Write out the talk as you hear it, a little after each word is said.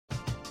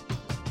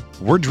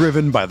We're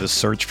driven by the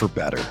search for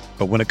better.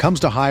 But when it comes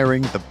to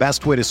hiring, the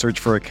best way to search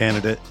for a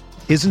candidate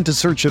isn't to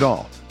search at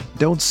all.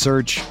 Don't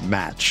search,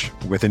 match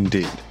with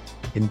Indeed.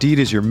 Indeed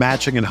is your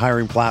matching and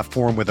hiring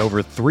platform with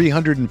over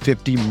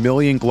 350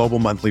 million global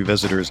monthly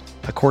visitors,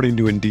 according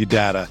to Indeed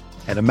data,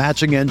 and a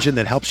matching engine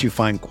that helps you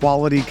find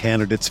quality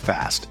candidates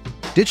fast.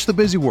 Ditch the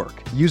busy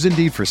work. Use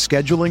Indeed for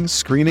scheduling,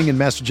 screening, and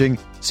messaging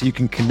so you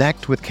can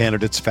connect with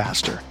candidates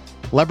faster.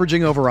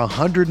 Leveraging over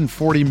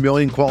 140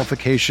 million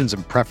qualifications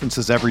and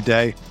preferences every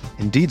day,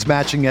 Indeed's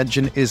matching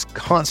engine is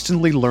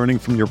constantly learning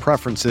from your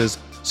preferences,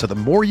 so the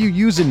more you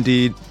use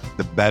Indeed,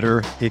 the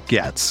better it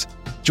gets.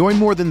 Join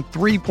more than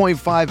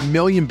 3.5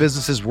 million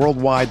businesses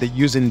worldwide that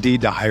use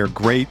Indeed to hire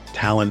great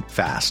talent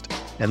fast.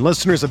 And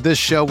listeners of this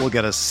show will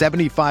get a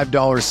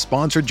 $75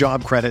 sponsored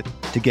job credit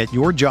to get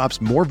your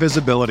jobs more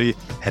visibility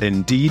at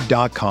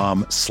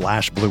Indeed.com/Blue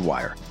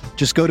Wire.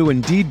 Just go to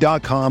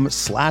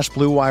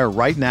Indeed.com/Blue Wire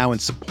right now and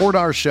support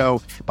our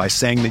show by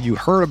saying that you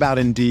heard about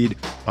Indeed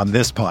on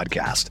this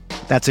podcast.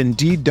 That's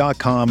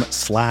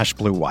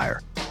Indeed.com/Blue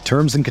Wire.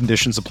 Terms and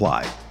conditions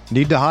apply.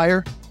 Need to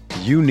hire?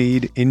 You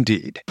need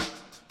Indeed.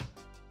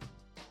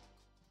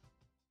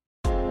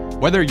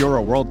 Whether you're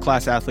a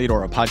world-class athlete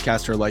or a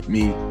podcaster like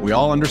me, we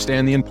all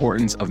understand the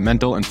importance of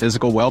mental and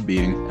physical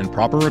well-being and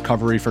proper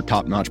recovery for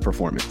top-notch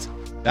performance.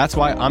 That's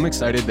why I'm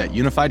excited that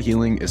Unified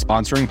Healing is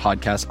sponsoring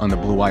podcasts on the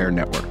Blue Wire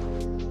Network.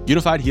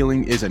 Unified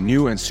Healing is a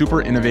new and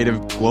super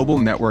innovative global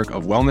network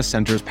of wellness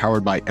centers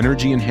powered by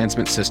Energy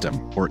Enhancement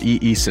System, or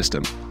EE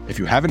System. If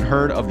you haven't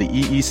heard of the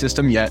EE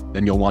System yet,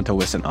 then you'll want to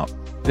listen up.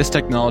 This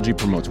technology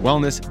promotes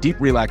wellness, deep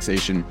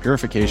relaxation,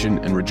 purification,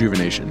 and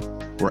rejuvenation.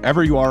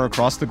 Wherever you are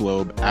across the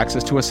globe,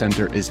 access to a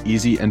center is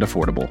easy and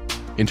affordable.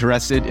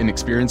 Interested in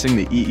experiencing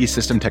the EE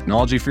System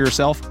technology for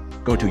yourself?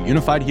 Go to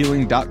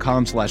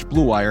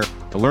unifiedhealing.com/Blue Wire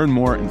to learn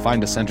more and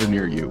find a center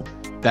near you.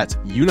 That's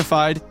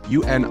unified,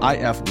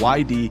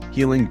 UNIFYD,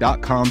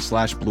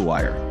 healing.com/Blue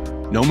Wire.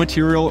 No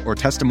material or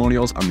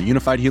testimonials on the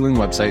Unified Healing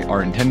website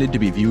are intended to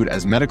be viewed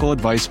as medical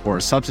advice or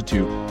a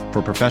substitute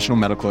for professional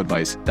medical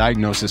advice,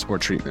 diagnosis, or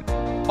treatment.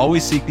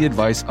 Always seek the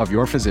advice of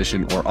your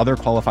physician or other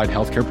qualified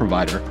healthcare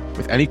provider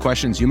with any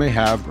questions you may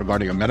have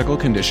regarding a medical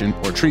condition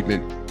or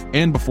treatment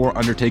and before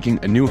undertaking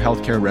a new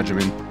healthcare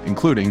regimen,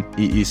 including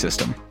EE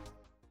System.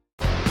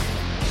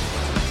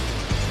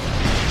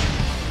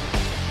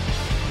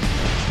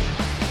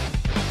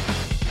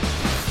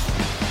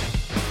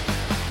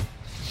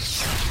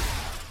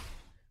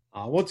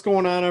 What's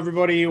going on,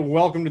 everybody?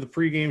 Welcome to the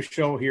pregame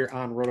show here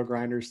on Roto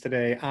Grinders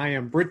today. I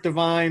am Britt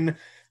Devine.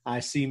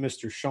 I see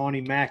Mr. Shawnee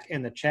Mack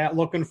in the chat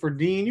looking for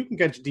Dean. You can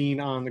catch Dean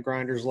on the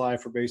Grinders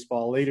Live for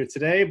baseball later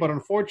today, but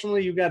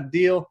unfortunately, you got to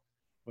deal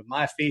with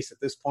my face at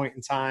this point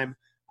in time.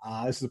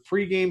 This is a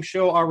pregame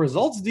show. Our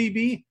results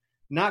DB,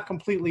 not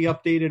completely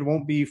updated,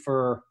 won't be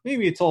for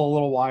maybe until a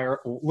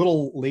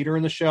little later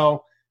in the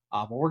show,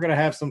 but we're going to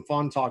have some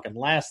fun talking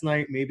last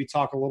night, maybe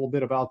talk a little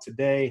bit about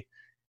today.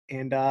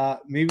 And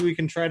maybe we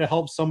can try to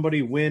help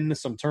somebody win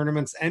some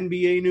tournaments.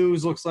 NBA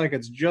news looks like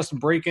it's just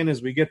breaking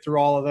as we get through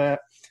all of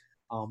that.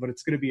 But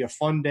it's going to be a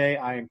fun day.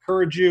 I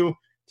encourage you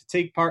to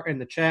take part in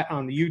the chat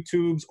on the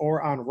YouTubes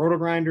or on Roto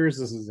Grinders.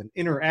 This is an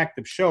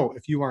interactive show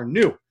if you are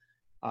new.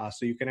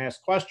 So you can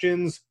ask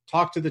questions,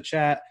 talk to the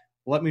chat,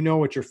 let me know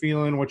what you're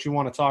feeling, what you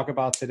want to talk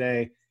about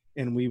today,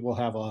 and we will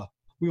have a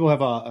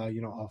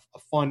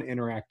fun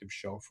interactive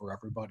show for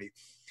everybody.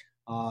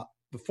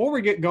 Before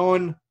we get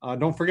going,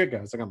 don't forget,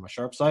 guys, I got my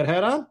Sharp Side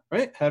hat on,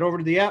 right? Head over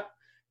to the app,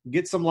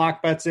 get some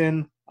lock bets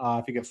in.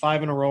 If you get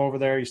 5 in a row over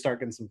there, you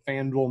start getting some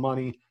FanDuel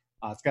money.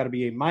 It's got to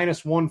be a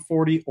minus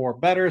 140 or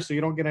better, so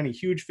you don't get any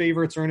huge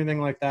favorites or anything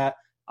like that.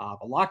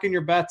 But lock in your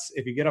bets.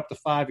 If you get up to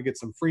 5, you get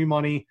some free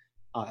money.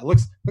 It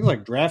looks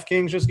like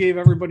DraftKings just gave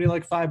everybody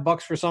like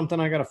 $5 for something.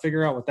 I got to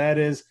figure out what that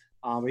is.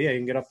 But yeah, you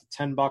can get up to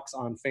 $10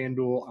 on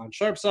FanDuel on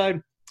Sharp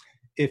Side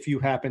if you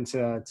happen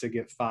to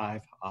get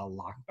 5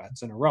 lock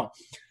bets in a row.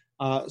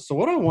 So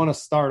what I want to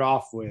start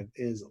off with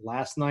is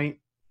last night.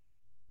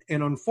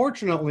 And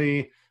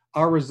unfortunately,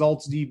 our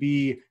results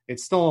DB,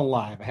 it's still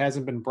alive. It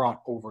hasn't been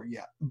brought over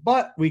yet.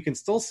 But we can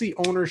still see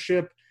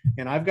ownership.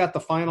 And I've got the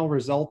final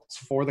results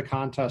for the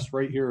contest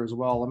right here as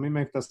well. Let me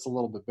make this a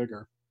little bit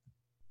bigger.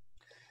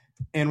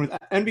 And with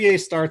NBA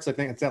starts, I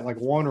think it's at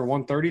like 1 or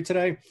 1:30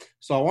 today.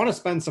 So I want to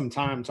spend some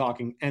time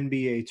talking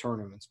NBA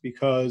tournaments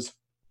because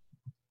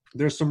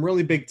there's some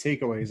really big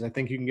takeaways I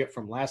think you can get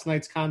from last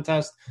night's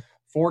contest.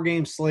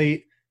 4-game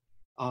slate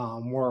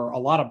where a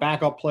lot of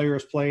backup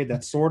players played.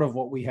 That's sort of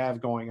what we have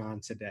going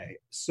on today.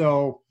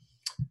 So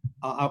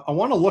I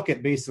want to look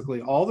at basically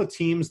all the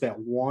teams that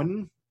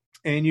won,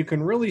 and you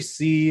can really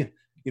see,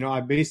 I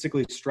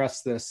basically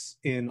stress this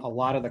in a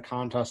lot of the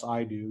contests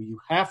I do. You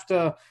have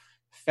to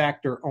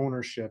factor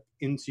ownership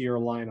into your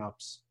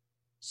lineups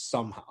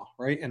somehow,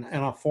 right? And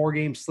a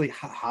 4-game slate,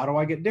 how do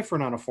I get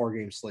different on a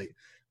 4-game slate?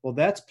 Well,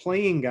 that's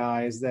playing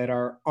guys that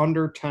are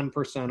under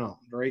 10%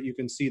 owned, right? You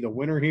can see the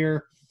winner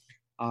here.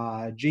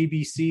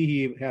 JBC,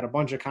 he had a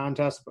bunch of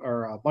contests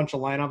or a bunch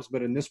of lineups,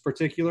 but in this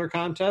particular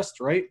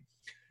contest, right?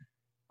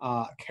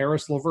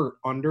 Karis LeVert,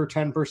 under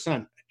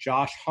 10%.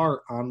 Josh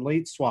Hart on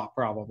late swap,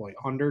 probably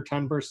under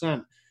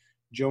 10%.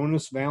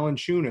 Jonas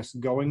Valanciunas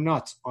going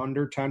nuts,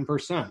 under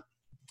 10%.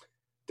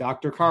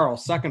 Dr. Carl,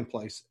 second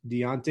place.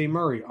 Dejounte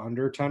Murray,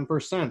 under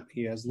 10%.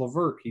 He has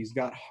LeVert. He's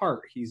got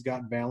Hart. He's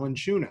got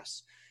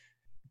Valanciunas.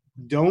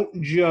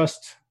 Don't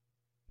just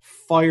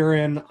fire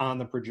in on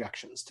the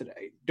projections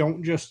today.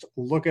 Don't just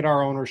look at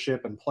our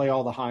ownership and play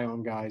all the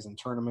high-owned guys in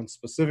tournaments,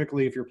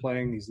 specifically if you're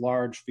playing these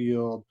large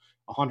field,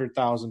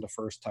 100,000 to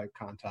first type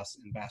contests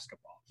in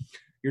basketball.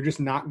 You're just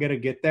not going to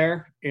get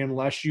there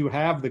unless you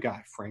have the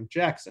guy, Frank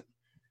Jackson,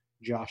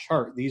 Josh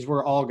Hart. These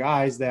were all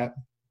guys that,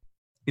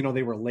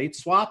 they were late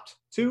swapped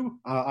to,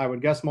 I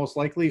would guess most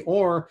likely,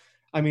 or,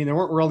 there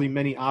weren't really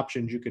many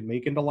options you could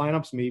make into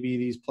lineups. Maybe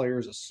these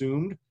players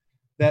assumed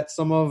that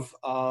some of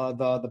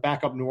the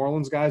backup New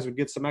Orleans guys would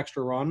get some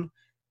extra run,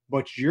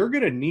 but you're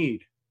going to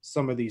need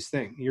some of these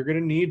things. You're going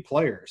to need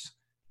players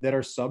that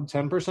are sub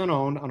 10%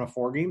 owned on a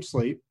 4-game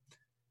slate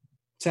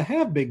to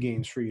have big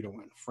games for you to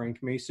win.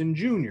 Frank Mason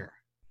Jr.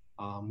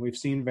 We've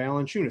seen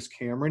Valanciunas,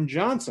 Cameron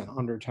Johnson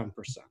under 10%.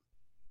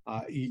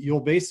 You'll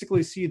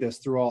basically see this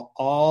throughout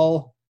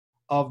all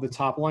of the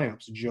top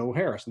lineups. Joe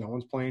Harris, no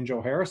one's playing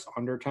Joe Harris,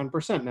 under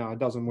 10%. Now, it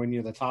doesn't win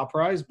you the top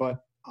prize,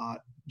 but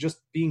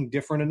just being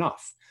different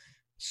enough.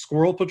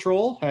 Squirrel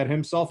Patrol had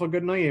himself a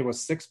good night. It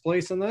was 6th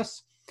place in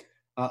this.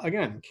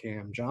 Again,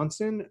 Cam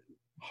Johnson,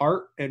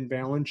 Hart, and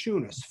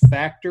Valanciunas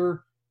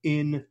factor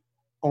in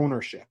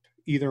ownership,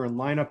 either in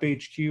lineup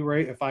HQ,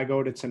 right? If I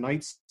go to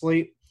tonight's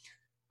slate,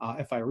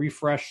 if I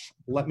refresh,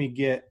 let me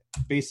get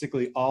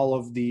basically all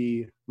of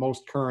the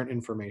most current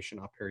information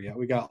up here. Yeah,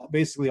 we got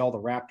basically all the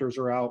Raptors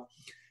are out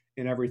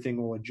and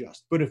everything will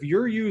adjust. But if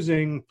you're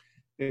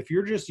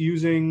just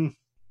using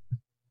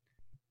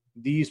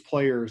these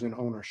players in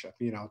ownership,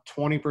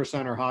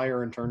 20% or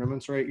higher in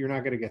tournaments, right? You're not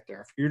going to get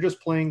there. If you're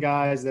just playing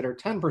guys that are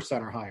 10%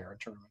 or higher in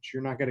tournaments,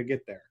 you're not going to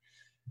get there.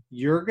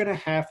 You're going to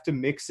have to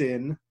mix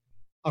in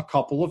a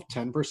couple of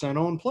 10%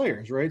 owned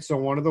players, right? So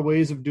one of the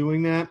ways of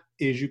doing that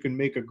is you can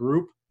make a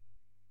group.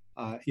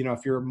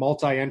 If you're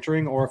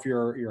multi-entering or if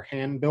you're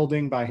hand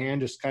building by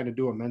hand, just kind of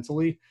do it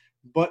mentally,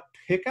 but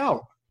pick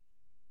out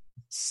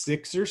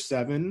 6 or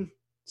 7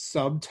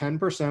 sub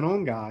 10%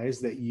 owned guys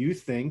that you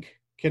think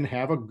can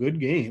have a good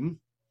game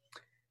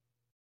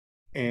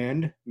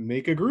and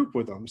make a group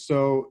with them.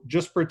 So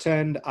just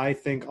pretend I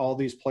think all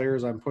these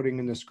players I'm putting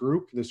in this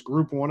group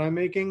one I'm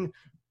making,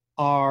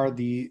 are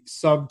the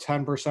sub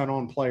 10%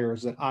 owned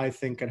players that I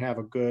think can have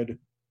a good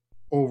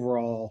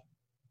overall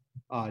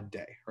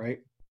day, right?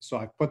 So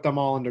I put them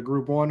all into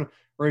group one.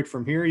 Right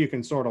from here, you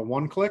can sort of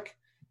one click.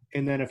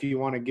 And then if you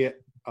want to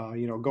get,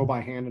 go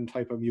by hand and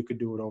type them, you could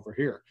do it over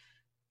here.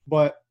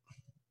 But,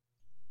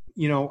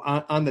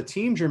 on the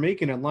teams you're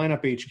making at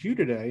Lineup HQ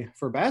today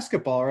for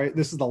basketball, right?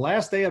 This is the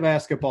last day of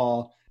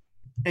basketball.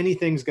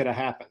 Anything's going to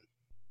happen.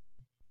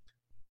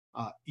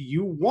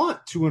 You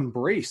want to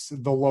embrace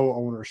the low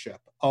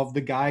ownership of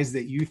the guys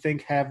that you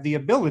think have the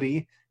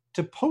ability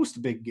to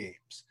post big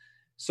games.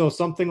 So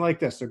something like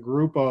this, a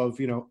group of,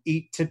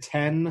 8 to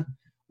 10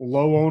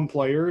 low-owned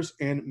players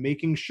and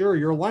making sure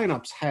your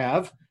lineups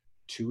have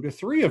 2 to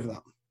 3 of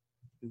them.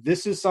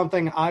 This is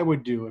something I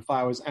would do if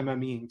I was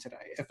MMEing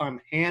today, if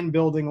I'm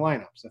hand-building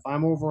lineups, if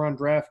I'm over on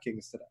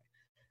DraftKings today,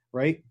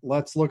 right?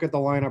 Let's look at the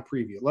lineup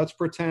preview. Let's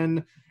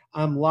pretend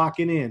I'm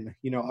locking in,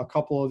 a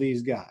couple of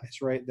these guys,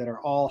 right, that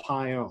are all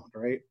high-owned,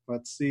 right?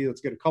 Let's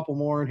get a couple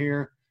more in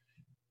here.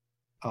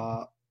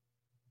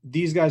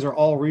 These guys are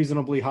all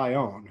reasonably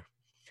high-owned.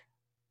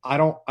 I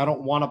don't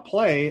want to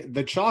play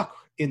the chalk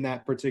in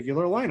that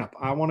particular lineup.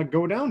 I want to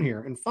go down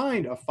here and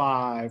find a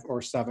 5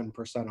 or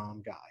 7%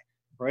 on guy,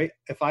 right?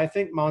 If I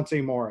think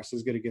Monte Morris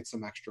is going to get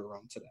some extra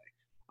run today,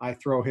 I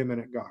throw him in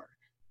at guard.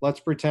 Let's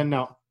pretend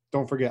now,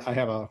 don't forget I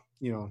have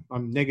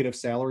I'm negative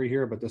salary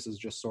here, but this is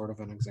just sort of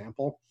an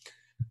example.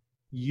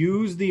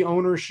 Use the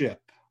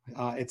ownership.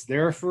 It's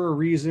there for a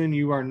reason.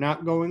 You are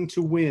not going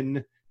to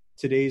win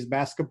today's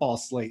basketball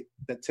slate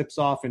that tips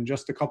off in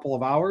just a couple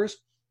of hours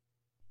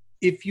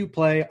if you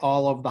play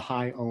all of the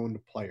high-owned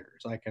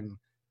players. I can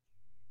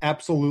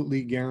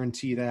absolutely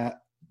guarantee that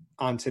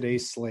on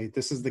today's slate.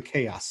 This is the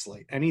chaos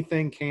slate.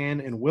 Anything can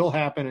and will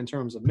happen in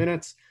terms of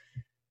minutes.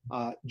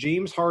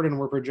 James Harden,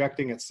 we're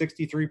projecting at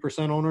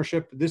 63%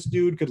 ownership. This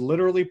dude could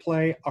literally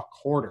play a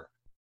quarter.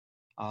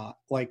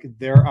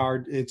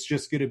 It's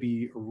just going to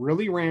be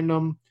really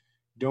random.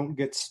 Don't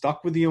get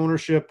stuck with the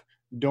ownership.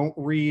 Don't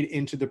read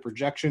into the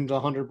projections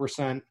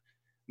 100%.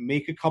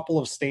 Make a couple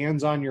of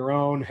stands on your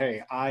own.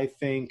 Hey, I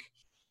think,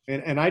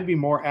 and I'd be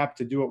more apt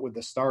to do it with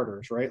the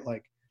starters, right?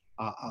 Like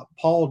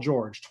Paul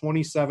George,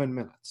 27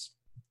 minutes.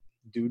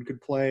 Dude could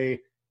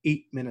play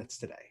 8 minutes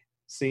today.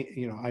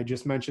 See, I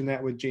just mentioned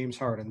that with James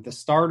Harden. The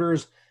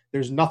starters,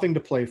 there's nothing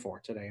to play for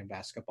today in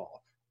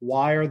basketball.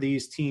 Why are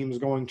these teams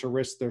going to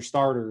risk their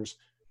starters?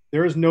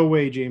 There is no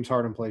way James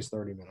Harden plays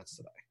 30 minutes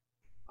today.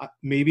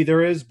 Maybe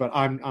there is, but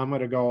I'm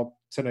going to go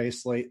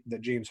today's slate that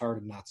James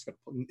Harden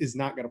is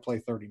not going to play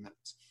 30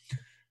 minutes.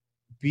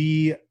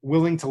 Be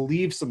willing to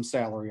leave some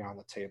salary on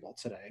the table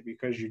today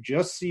because you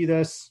just see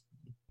this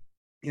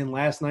in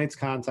last night's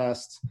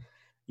contest,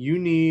 you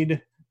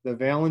need the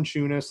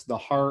Valanciunas, the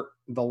Hart,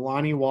 the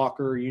Lonnie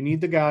Walker. You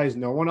need the guys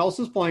no one else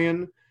is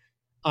playing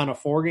on a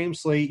 4-game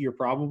slate. You're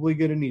probably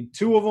going to need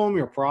 2 of them.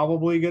 You're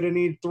probably going to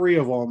need 3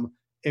 of them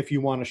if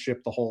you want to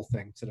ship the whole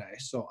thing today.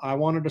 So I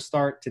wanted to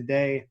start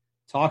today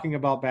talking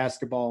about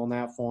basketball in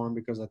that form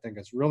because I think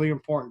it's really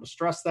important to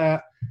stress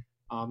that.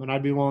 And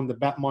I'd be willing to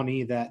bet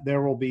money that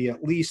there will be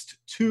at least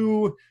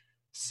 2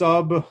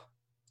 sub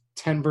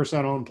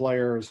 10% owned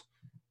players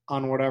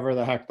on whatever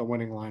the heck the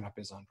winning lineup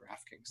is on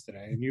DraftKings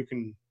today. And you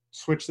can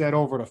switch that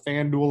over to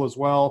FanDuel as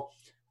well.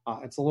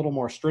 It's a little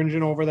more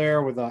stringent over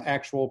there with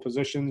actual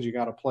positions. You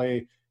got to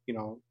play,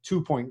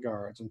 2 point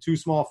guards and 2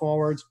 small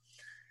forwards.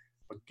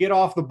 But get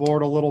off the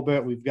board a little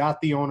bit. We've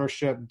got the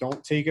ownership.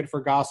 Don't take it for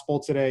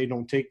gospel today.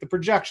 Don't take the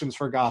projections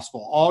for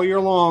gospel. All year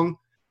long,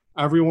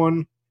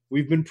 everyone,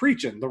 we've been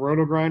preaching. The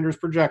Roto Grinders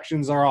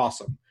projections are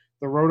awesome.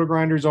 The Roto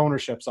Grinders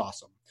ownership's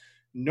awesome.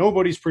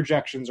 Nobody's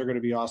projections are going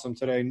to be awesome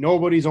today.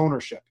 Nobody's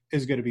ownership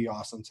is going to be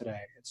awesome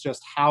today. It's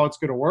just how it's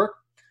going to work.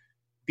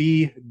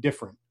 Be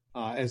different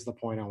is the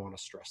point I want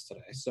to stress today.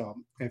 So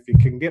if you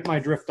can get my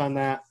drift on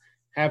that,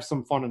 have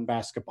some fun in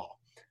basketball.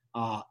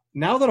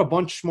 Now that a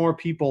bunch more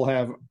people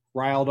have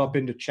riled up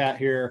into chat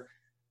here,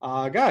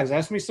 guys,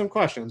 ask me some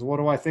questions. What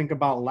do I think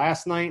about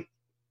last night?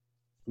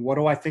 What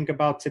do I think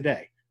about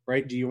today?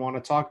 Right? Do you want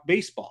to talk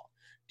baseball?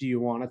 Do you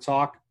want to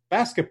talk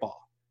basketball?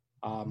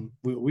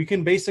 We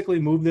can basically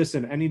move this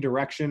in any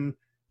direction.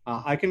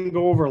 I can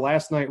go over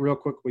last night real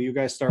quick while you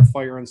guys start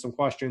firing some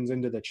questions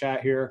into the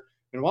chat here.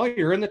 And while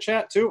you're in the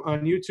chat too,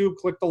 on YouTube,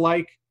 click the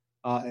like.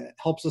 It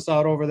helps us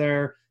out over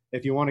there.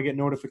 If you want to get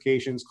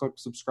notifications, click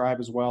subscribe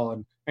as well.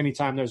 And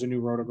anytime there's a new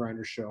Roto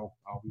Grinders show,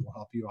 we will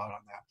help you out on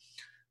that.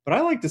 But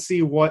I like to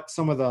see what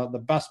some of the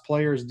best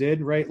players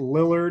did, right?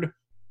 Lillard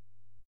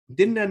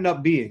didn't end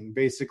up being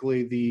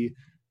basically the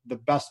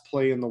best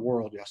play in the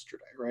world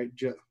yesterday, right?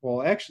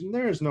 Well, actually,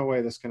 there's no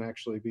way this can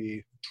actually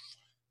be.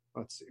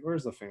 Let's see.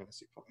 Where's the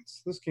fantasy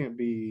points? This can't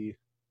be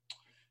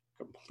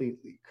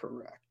completely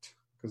correct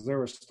because there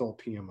was still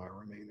PMI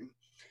remaining.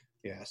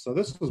 Yeah, so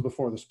this was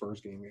before the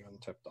Spurs game even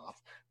tipped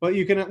off. But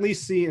you can at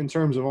least see in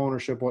terms of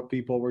ownership what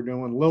people were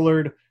doing.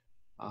 Lillard,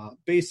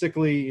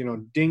 basically,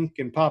 Dink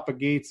and Papa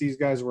Gates, these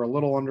guys were a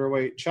little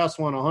underweight. Chess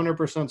went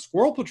 100%.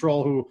 Squirrel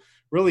Patrol, who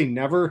really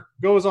never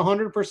goes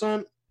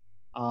 100%,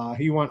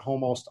 he went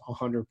almost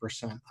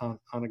 100%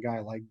 on a guy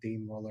like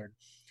Dame Lillard.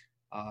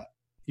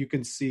 You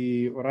can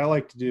see what I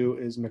like to do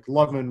is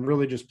McLovin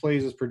really just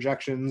plays his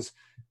projections.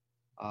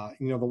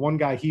 The one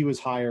guy he was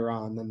higher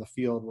on than the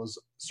field was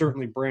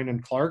certainly Brandon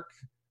Clark.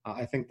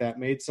 I think that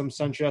made some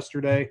sense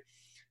yesterday.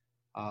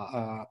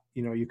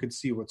 You could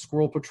see what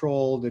Squirrel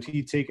Patrol, did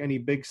he take any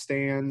big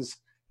stands?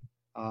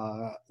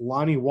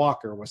 Lonnie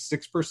Walker was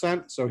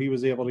 6%, so he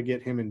was able to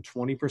get him in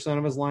 20%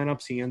 of his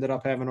lineups. He ended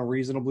up having a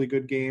reasonably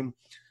good game.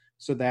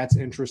 So that's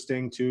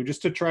interesting too,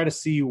 just to try to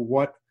see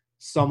what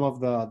some of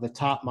the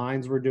top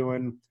minds were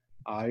doing.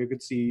 You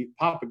could see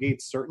Papa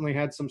Gates certainly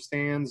had some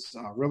stands,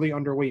 really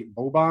underweight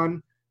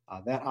Boban.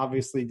 That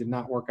obviously did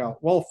not work out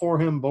well for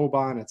him.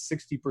 Boban at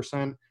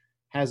 60%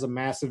 has a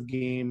massive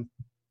game.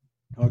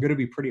 Going to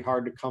be pretty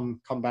hard to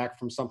come back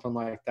from something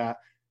like that.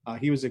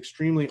 He was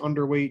extremely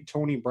underweight.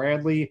 Tony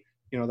Bradley,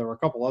 there were a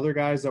couple other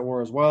guys that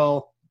were as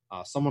well.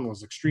 Someone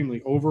was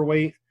extremely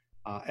overweight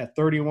at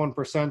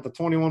 31%. The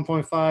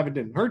 21.5, it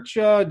didn't hurt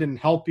you, it didn't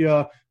help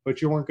you,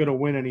 but you weren't going to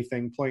win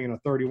anything playing a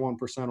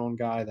 31% on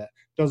guy that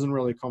doesn't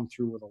really come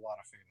through with a lot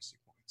of fantasy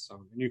points.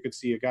 And you could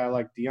see a guy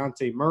like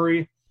Dejounte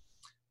Murray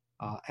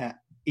at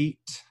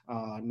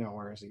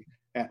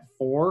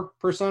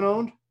 4%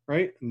 owned,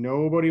 right?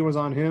 Nobody was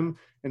on him.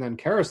 And then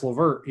Karis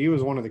LeVert, he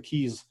was one of the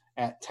keys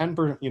at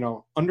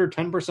 10%, under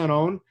 10%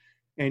 owned.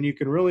 And you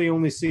can really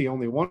only see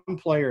one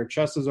player,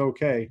 Chess is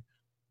okay.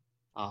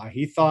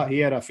 He thought he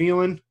had a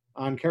feeling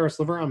on Karis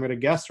LeVert, I'm going to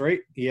guess, right?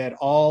 He had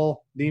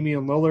all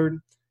Damian Lillard.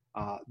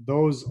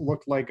 Those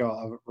looked like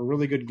a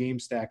really good game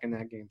stack in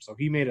that game. So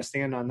he made a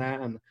stand on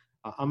that. And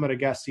I'm going to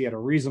guess he had a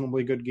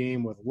reasonably good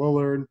game with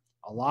Lillard,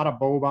 a lot of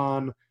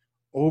Boban,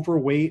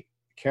 overweight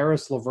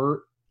Karis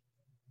LeVert.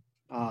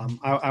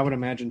 I would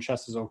imagine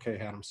Chess is okay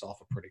had himself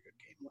a pretty good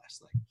game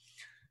last night.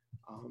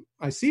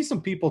 I see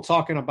some people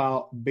talking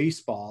about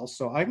baseball,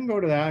 so I can go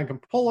to that. I can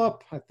pull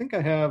up. I think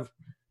I have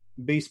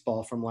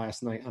baseball from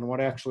last night on what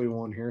actually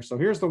won here. So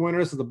here's the winner.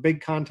 This is the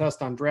big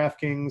contest on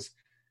DraftKings.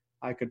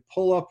 I could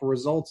pull up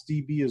results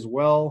DB as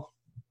well.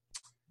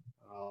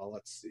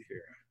 Let's see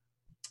here.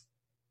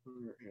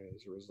 Where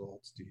is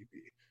results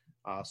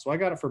DB? So I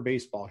got it for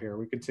baseball here.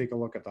 We could take a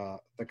look at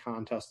the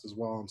contest as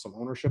well and some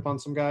ownership on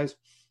some guys.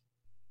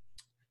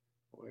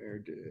 Where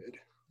did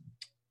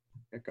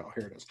it go?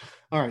 Here it is.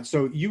 All right,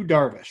 so Yu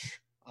Darvish.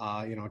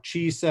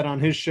 Cheese said on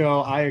his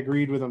show, I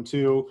agreed with him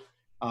too.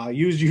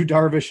 Used Yu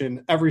Darvish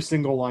in every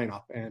single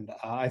lineup, and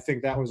I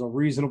think that was a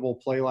reasonable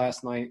play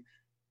last night.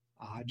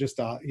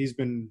 He's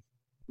been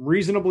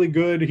reasonably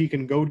good. He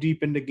can go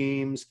deep into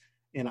games,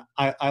 and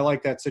I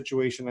like that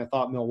situation. I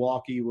thought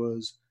Milwaukee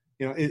was,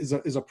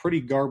 is a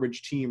pretty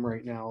garbage team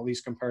right now, at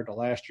least compared to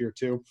last year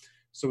too.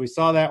 So we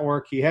saw that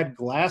work. He had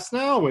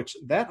Glasnow, which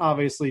that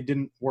obviously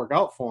didn't work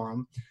out for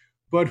him.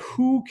 But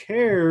who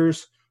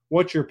cares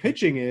what your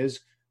pitching is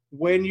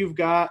when you've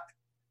got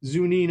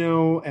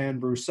Zunino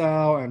and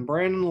Brusau and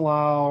Brandon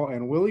Lau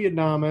and Willy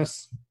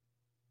Adames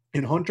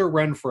and Hunter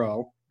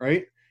Renfroe,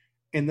 right?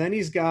 And then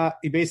he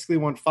basically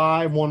went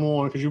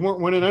 5-1-1 because you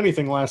weren't winning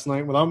anything last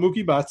night without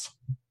Mookie Betts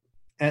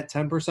at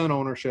 10%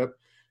 ownership.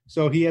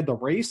 So he had the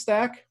Rays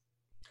stack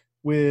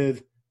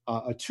with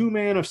a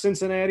two-man of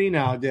Cincinnati.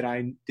 Now,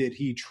 did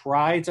he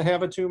try to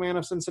have a two-man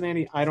of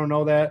Cincinnati? I don't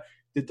know that.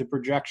 Did the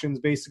projections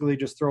basically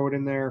just throw it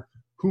in there?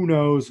 Who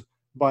knows?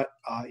 But,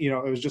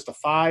 it was just a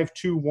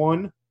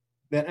 5-2-1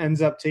 that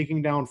ends up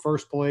taking down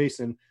first place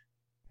and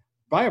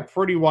by a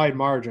pretty wide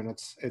margin.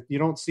 You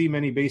don't see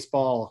many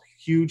baseball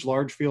huge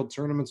large field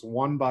tournaments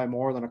won by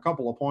more than a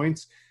couple of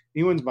points.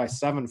 He wins by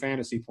 7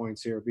 fantasy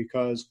points here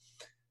because,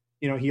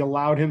 he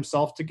allowed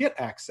himself to get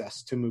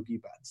access to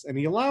Mookie Betts and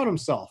he allowed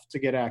himself to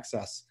get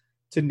access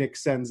to Nick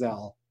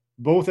Senzel,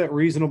 both at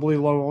reasonably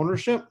low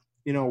ownership,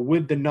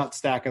 with the nut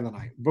stack of the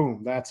night.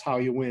 Boom. That's how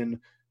you win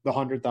the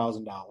 $100,000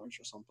 or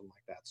something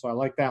like that. So I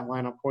like that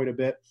lineup quite a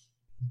bit.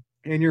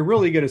 And you're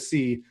really going to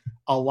see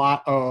a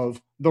lot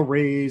of the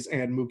Rays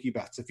and Mookie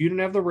Betts. If you didn't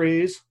have the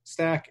Rays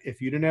stack,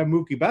 if you didn't have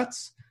Mookie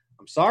Betts,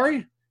 I'm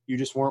sorry, you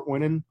just weren't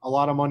winning a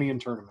lot of money in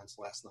tournaments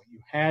last night.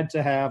 You had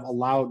to have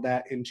allowed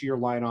that into your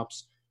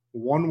lineups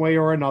one way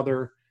or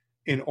another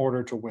in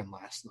order to win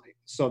last night.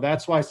 So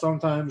that's why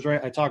sometimes,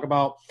 right, I talk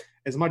about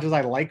as much as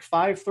I like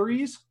 5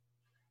 threes,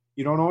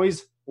 you don't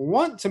always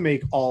want to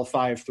make all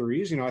 5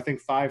 threes. I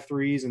think 5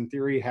 threes in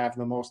theory have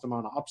the most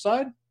amount of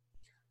upside.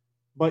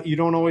 But you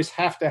don't always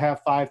have to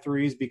have 5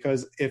 threes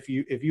because if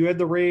you had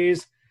the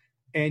Rays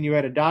and you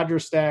had a Dodger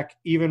stack,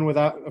 even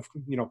without,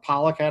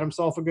 Pollock had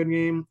himself a good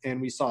game,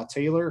 and we saw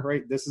Taylor,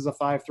 right? This is a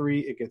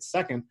 5-3. It gets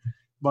second,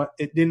 but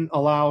it didn't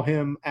allow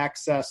him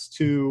access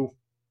to,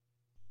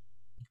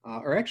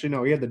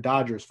 he had the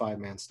Dodgers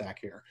 5-man stack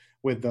here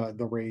with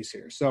the Rays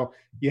here. So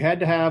you had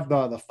to have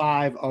the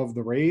 5 of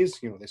the Rays.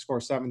 They score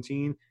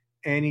 17,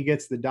 and he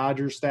gets the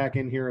Dodgers stack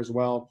in here as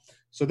well.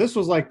 So this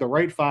was like the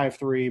right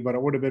 5-3, but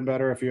it would have been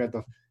better if you had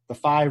the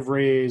 5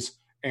 Rays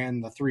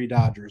and the 3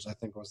 Dodgers, I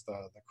think was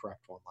the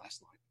correct one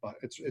last night. But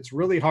it's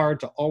really hard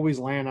to always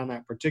land on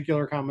that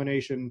particular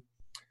combination.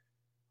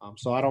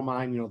 So I don't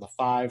mind, the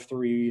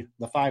 5-3,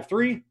 the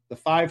 5-3, the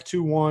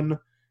 5-2-1,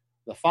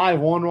 the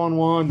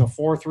 5-1-1-1, the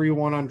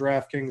 4-3-1 on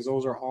DraftKings.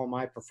 Those are all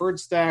my preferred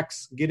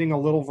stacks. Getting a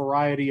little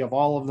variety of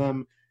all of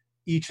them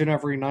each and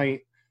every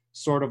night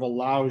sort of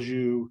allows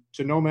you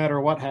to, no matter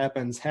what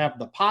happens, have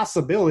the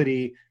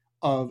possibility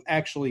of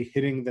actually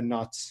hitting the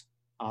nuts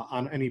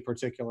on any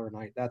particular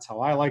night. That's how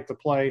I like to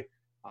play.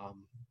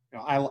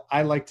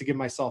 I like to give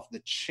myself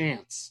the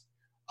chance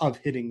of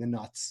hitting the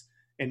nuts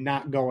and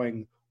not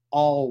going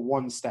all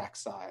one stack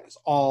size,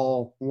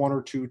 all 1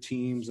 or 2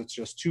 teams. It's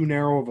just too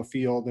narrow of a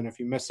field, and if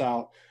you miss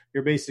out,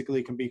 you're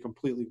basically can be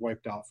completely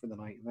wiped out for the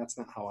night, and that's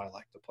not how I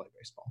like to play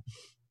baseball.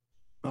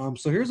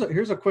 So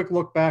here's a quick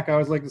look back. I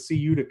always like to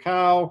see Yuta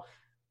Cow.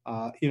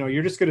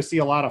 You're just going to see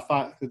a lot of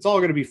 5. It's all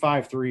going to be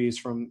 5 threes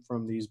from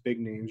these big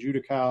names.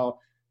 Yuta Cow.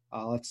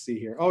 Let's see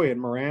here. Oh, he had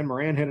Moran.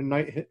 Moran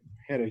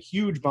had a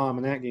huge bomb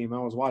in that game. I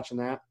was watching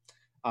that.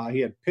 He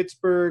had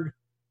Pittsburgh,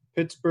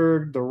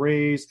 the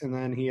Rays, and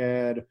then he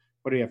had,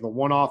 what do you have? The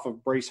one-off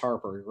of Bryce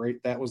Harper, right?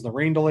 That was the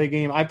rain delay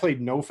game. I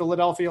played no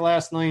Philadelphia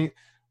last night.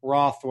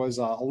 Roth was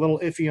a little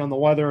iffy on the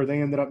weather.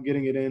 They ended up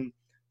getting it in.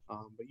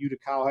 But Yuta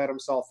Cow had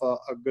himself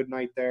a good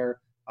night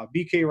there.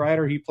 BK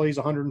Ryder, he plays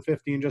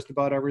 150 in just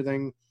about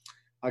everything.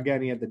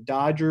 Again, he had the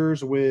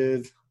Dodgers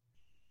with,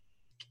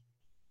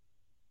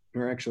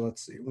 or actually,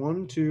 let's see,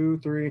 1, 2,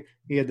 3.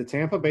 He had the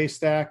Tampa Bay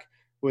stack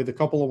with a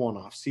couple of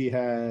one-offs. He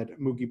had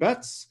Mookie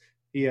Betts,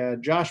 he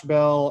had Josh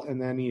Bell, and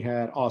then he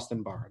had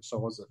Austin Barnes. So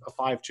was it a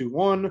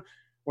 5-2-1?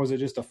 Was it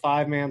just a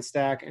 5-man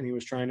stack and he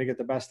was trying to get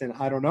the best in?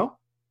 I don't know,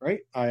 right?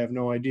 I have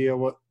no idea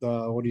what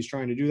he's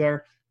trying to do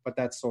there, but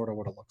that's sort of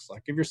what it looks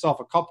like. Give yourself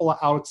a couple of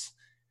outs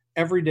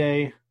every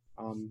day.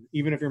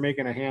 Even if you're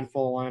making a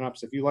handful of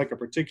lineups, if you like a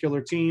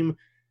particular team,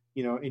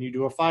 and you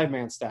do a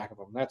 5-man stack of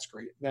them, that's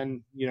great.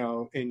 Then,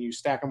 and you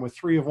stack them with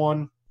 3 of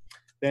one,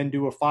 then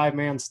do a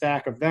 5-man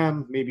stack of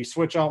them, maybe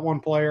switch out one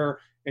player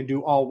and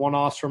do all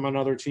one-offs from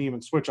another team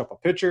and switch up a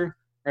pitcher,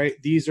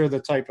 right? These are the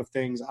type of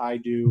things I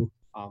do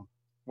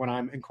when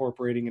I'm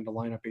incorporating into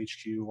Lineup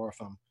HQ, or if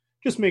I'm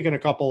just making a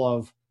couple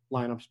of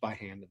lineups by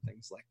hand and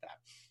things like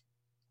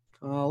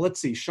that. Let's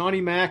see. Shawnee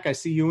Mack, I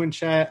see you in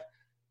chat.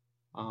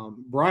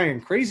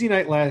 Brian, crazy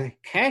night last,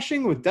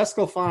 cashing with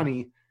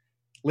Desclafani,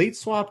 late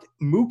swapped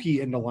Mookie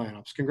into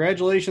lineups.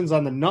 Congratulations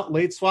on the nut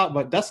late swap,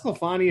 but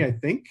Desclafani, I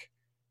think,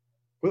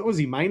 what was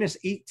he, minus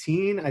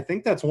 18? I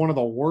think that's one of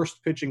the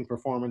worst pitching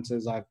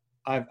performances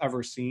I've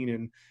ever seen.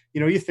 And,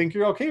 you think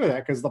you're okay with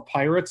that because the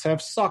Pirates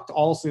have sucked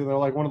all season. They're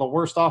like one of the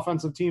worst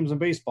offensive teams in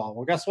baseball.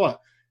 Well, guess what?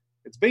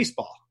 It's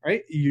baseball,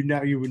 right?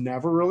 You would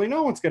never really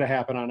know what's going to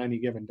happen on any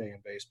given day in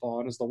baseball.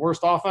 And is the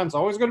worst offense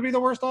always going to be the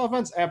worst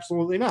offense?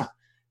 Absolutely not,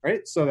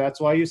 right? So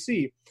that's why you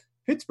see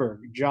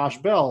Pittsburgh, Josh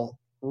Bell,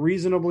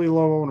 reasonably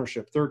low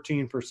ownership,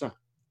 13%,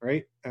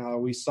 right?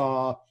 We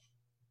saw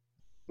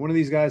one of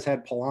these guys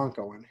had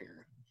Polanco in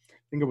here. I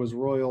think it was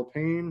Royal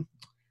Payne.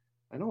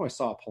 I know I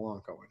saw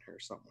Polanco in here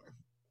somewhere.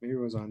 Maybe it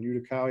was on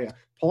Utica. Yeah,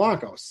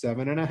 Polanco,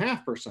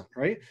 7.5%,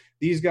 right?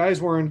 These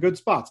guys were in good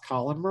spots.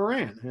 Colin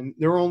Moran. And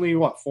there were only,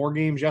 4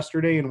 games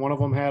yesterday, and one of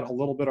them had a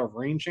little bit of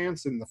rain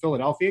chance in the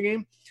Philadelphia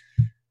game.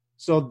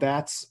 So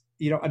that's,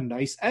 a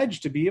nice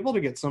edge to be able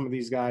to get some of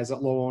these guys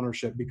at low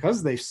ownership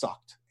because they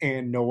sucked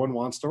and no one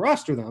wants to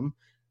roster them.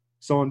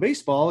 So in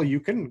baseball,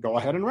 you can go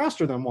ahead and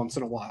roster them once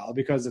in a while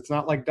because it's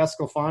not like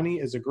Desclafani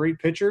is a great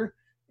pitcher.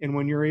 And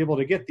when you're able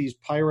to get these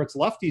Pirates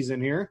lefties in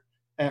here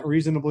at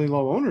reasonably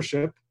low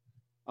ownership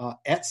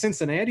at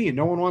Cincinnati and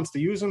no one wants to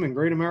use them in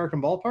Great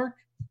American Ballpark,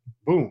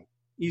 boom,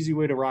 easy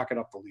way to rocket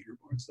up the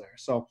leaderboards there.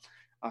 So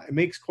it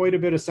makes quite a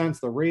bit of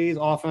sense. The Rays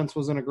offense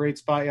was in a great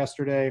spot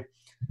yesterday.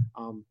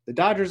 The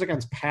Dodgers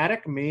against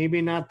Paddock,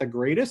 maybe not the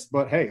greatest,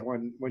 but hey,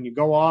 when you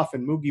go off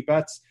and Mookie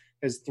Betts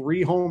has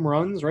 3 home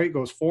runs, right,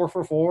 goes 4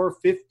 for 4,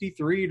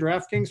 53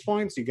 DraftKings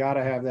points, you got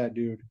to have that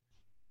dude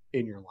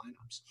in your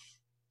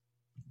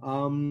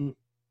lineups.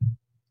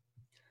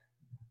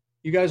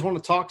 You guys want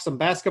to talk some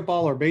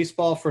basketball or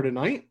baseball for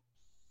tonight?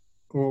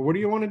 Or what do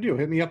you want to do?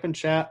 Hit me up in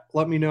chat.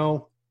 Let me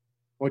know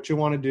what you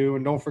want to do.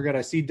 And don't forget,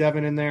 I see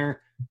Devin in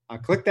there.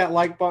 Click that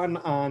like button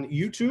on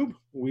YouTube.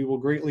 We will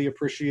greatly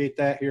appreciate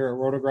that here at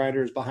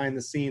RotoGrinders behind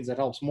the scenes. It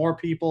helps more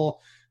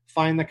people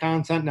find the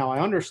content. Now,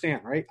 I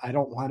understand, right? I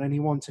don't want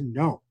anyone to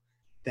know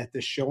that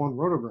this show on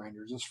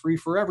RotoGrinders is free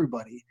for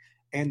everybody.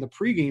 And the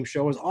pregame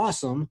show is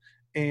awesome.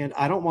 And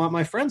I don't want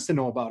my friends to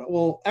know about it.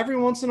 Well, every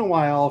once in a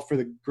while, for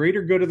the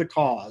greater good of the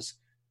cause,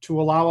 to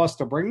allow us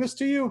to bring this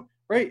to you,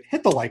 right?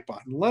 Hit the like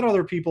button. Let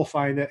other people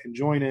find it and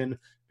join in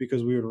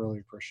because we would really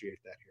appreciate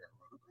that here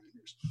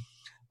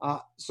at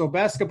RotoGrinders. So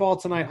basketball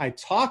tonight, I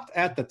talked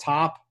at the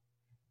top,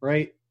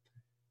 right?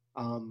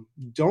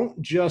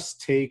 Don't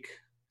just take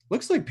 –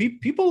 looks like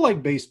people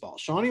like baseball.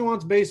 Shawnee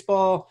wants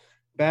baseball.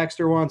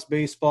 Baxter wants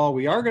baseball.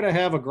 We are going to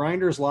have a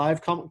Grinders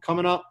Live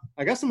coming up.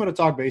 I guess I'm going to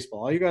talk baseball.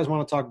 All you guys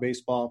want to talk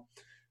baseball.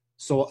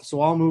 So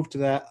I'll move to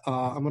that.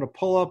 I'm going to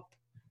pull up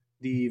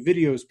the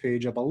videos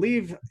page. I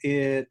believe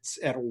it's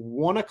at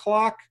 1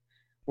 o'clock.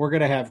 We're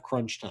going to have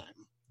crunch time.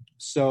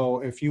 So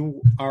if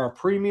you are a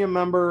premium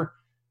member,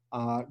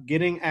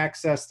 getting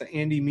access to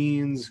Andy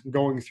Means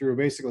going through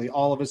basically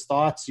all of his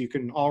thoughts, you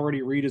can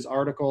already read his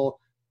article.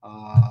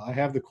 I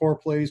have the core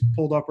plays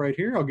pulled up right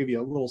here. I'll give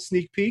you a little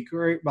sneak peek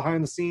right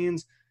behind the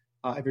scenes.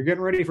 If you're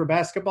getting ready for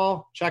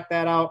basketball, check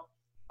that out.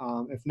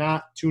 If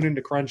not, tune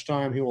into Crunch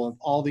Time. He will have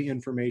all the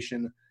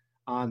information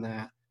on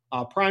that.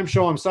 Prime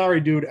Show, I'm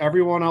sorry, dude.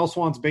 Everyone else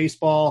wants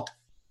baseball.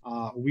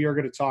 We are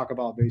going to talk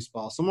about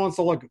baseball. Someone wants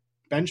to look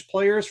bench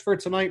players for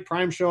tonight.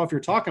 Prime Show, if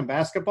you're talking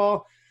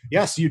basketball,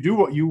 yes, you do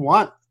what you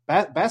want.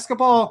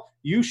 Basketball,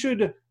 you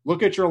should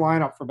look at your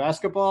lineup for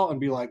basketball and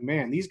be like,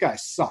 man, these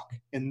guys suck.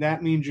 And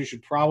that means you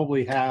should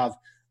probably have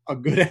a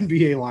good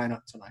NBA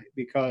lineup tonight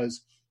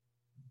because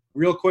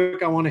real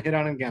quick, I want to hit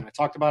on it again. I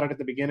talked about it at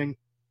the beginning.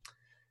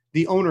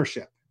 The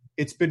ownership,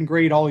 it's been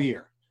great all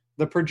year.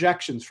 The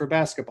projections for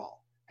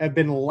basketball have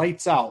been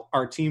lights out.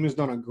 Our team has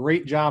done a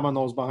great job on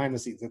those behind the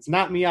scenes. It's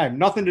not me. I have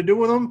nothing to do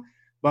with them,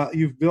 but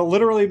you've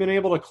literally been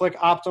able to click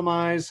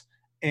optimize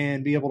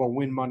and be able to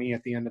win money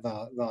at the end of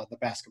the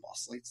basketball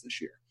slates this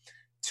year.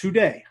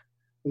 Today,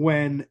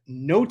 when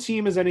no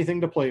team has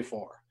anything to play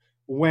for,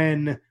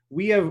 when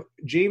we have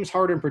James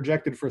Harden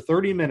projected for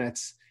 30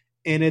 minutes,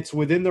 and it's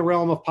within the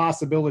realm of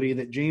possibility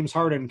that James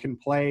Harden can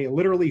play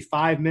literally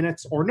 5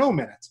 minutes or no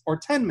minutes or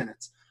 10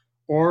 minutes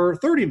or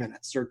 30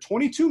 minutes or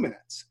 22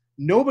 minutes.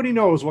 Nobody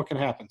knows what can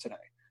happen today.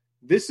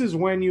 This is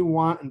when you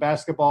want in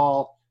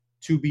basketball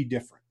to be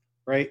different,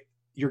 right?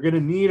 You're going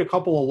to need a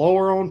couple of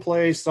lower-owned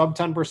plays, sub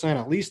 10%,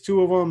 at least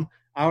 2 of them,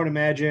 I would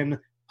imagine,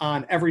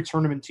 on every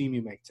tournament team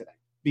you make today.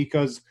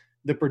 Because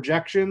the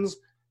projections,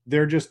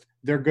 they're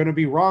going to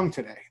be wrong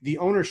today. The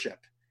ownership,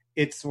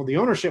 the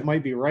ownership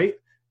might be right,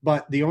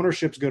 but the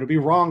ownership's going to be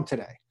wrong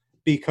today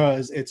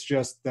because it's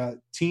just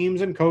the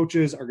teams and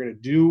coaches are going to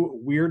do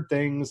weird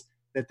things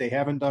that they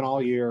haven't done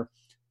all year.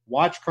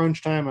 Watch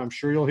Crunch Time. I'm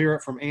sure you'll hear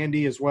it from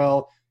Andy as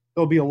well.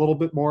 He'll be a little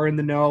bit more in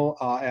the know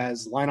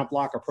as lineup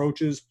lock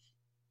approaches.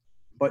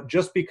 But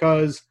just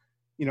because,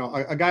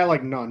 a guy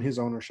like Nunn, his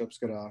ownership's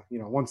going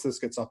to, once this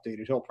gets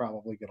updated, he'll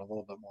probably get a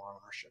little bit more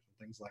ownership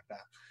and things like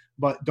that.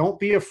 But don't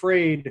be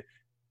afraid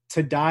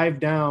to dive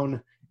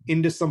down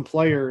into some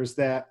players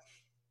that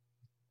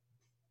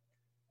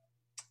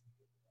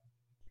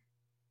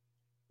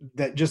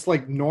just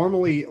like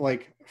normally,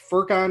 like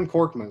Furkan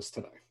Korkmaz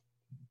today.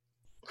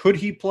 Could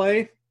he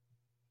play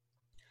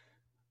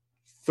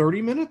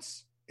 30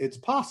 minutes? It's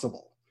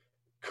possible.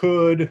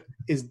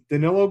 Is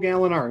Danilo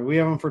Gallinari, we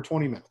have him for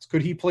 20 minutes.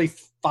 Could he play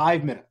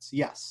 5 minutes?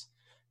 Yes.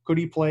 Could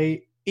he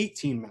play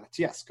 18 minutes?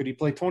 Yes. Could he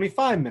play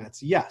 25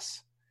 minutes?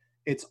 Yes.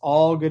 It's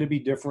all going to be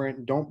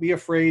different. Don't be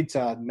afraid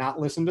to not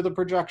listen to the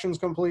projections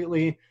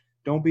completely.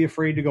 Don't be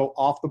afraid to go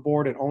off the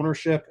board at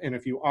ownership. And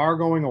if you are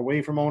going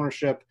away from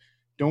ownership,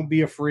 don't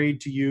be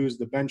afraid to use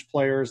the bench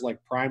players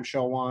like Prime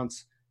Show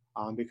wants.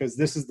 because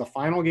this is the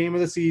final game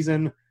of the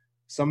season.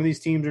 Some of these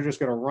teams are just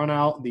going to run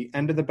out the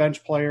end of the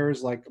bench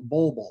players like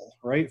Bol,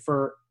 right,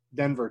 for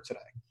Denver today.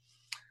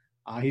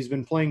 He's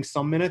been playing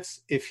some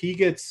minutes. If he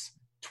gets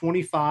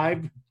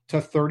 25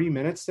 to 30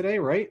 minutes today,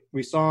 right,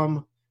 we saw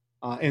him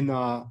in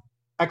the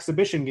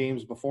exhibition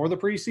games before the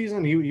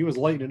preseason, he was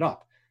lighting it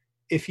up.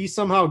 If he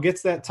somehow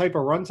gets that type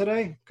of run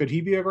today, could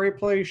he be a great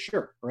play?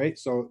 Sure, right?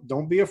 So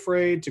don't be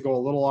afraid to go a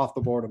little off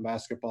the board in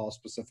basketball,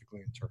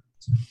 specifically in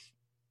tournaments.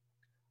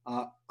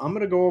 I'm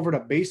going to go over to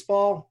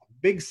baseball.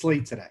 Big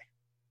slate today,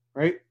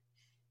 right?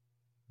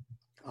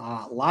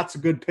 Lots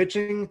of good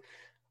pitching,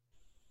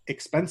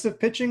 expensive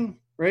pitching,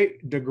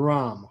 right?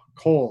 DeGrom,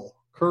 Cole,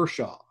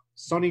 Kershaw,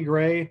 Sonny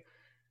Gray.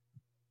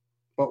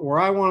 But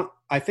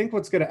I think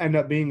what's going to end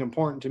up being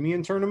important to me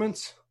in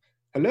tournaments,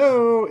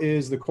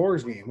 is the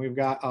Coors game. We've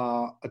got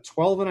a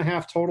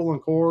 12.5 total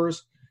in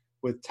Coors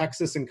with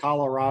Texas and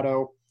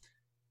Colorado.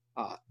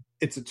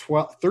 It's a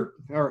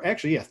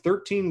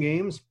 13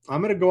 games.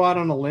 I'm going to go out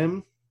on a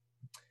limb,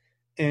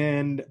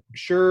 and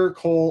sure,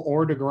 Cole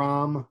or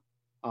DeGrom,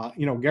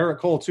 Garrett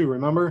Cole too.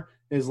 Remember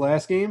his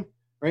last game,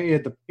 right?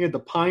 He had the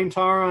pine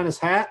tar on his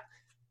hat,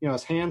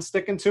 his hand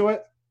sticking to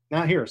it.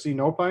 Not here. See,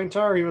 no pine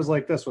tar. He was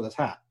like this with his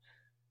hat.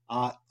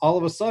 All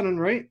of a sudden,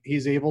 right,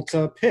 he's able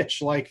to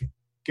pitch like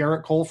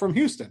Garrett Cole from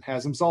Houston,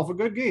 has himself a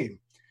good game.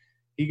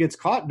 He gets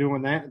caught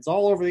doing that. It's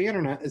all over the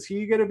internet. Is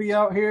he going to be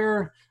out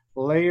here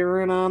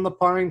layering on the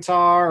pine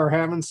tar or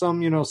having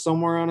some,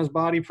 somewhere on his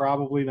body?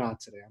 Probably not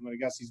today. I'm going to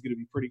guess he's going to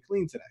be pretty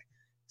clean today.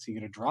 Is he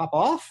going to drop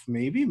off?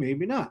 Maybe,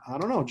 maybe not. I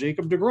don't know.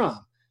 Jacob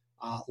DeGrom.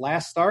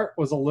 Last start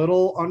was a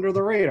little under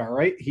the radar,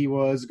 right? He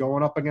was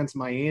going up against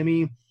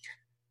Miami.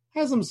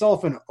 Has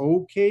himself an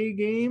okay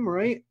game,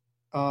 right?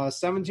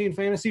 17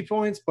 fantasy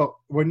points, but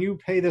when you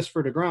pay this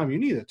for DeGrom, you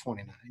need the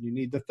 29. You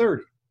need the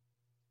 30.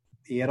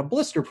 He had a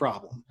blister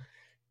problem.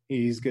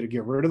 He's going to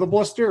get rid of the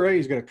blister, right?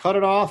 He's going to cut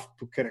it off.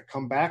 Could it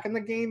come back in the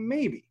game?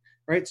 Maybe,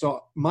 right?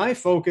 So my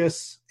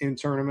focus in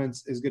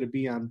tournaments is going to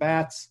be on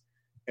bats.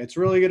 It's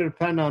really going to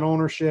depend on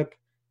ownership.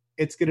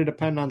 It's going to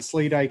depend on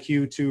slate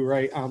IQ too,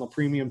 right? On the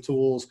premium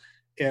tools.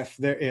 If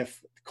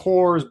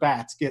Coors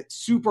bats get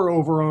super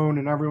overowned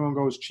and everyone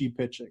goes cheap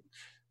pitching,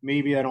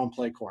 maybe I don't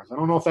play Coors. I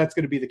don't know if that's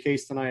going to be the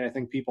case tonight. I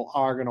think people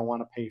are going to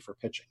want to pay for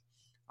pitching.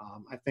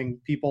 I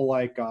think people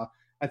like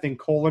I think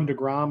Cole and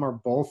DeGrom are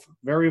both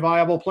very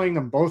viable. Playing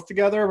them both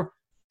together,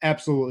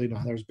 absolutely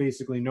not. There's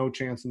basically no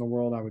chance in the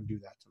world I would do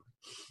that tonight.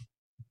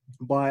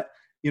 But,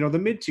 the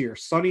mid-tier,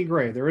 Sonny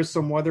Gray, there is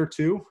some weather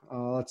too.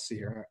 Let's see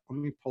here. Let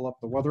me pull up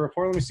the weather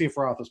report. Let me see if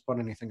Roth has put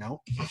anything out.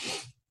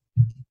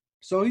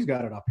 So he's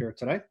got it up here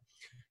today.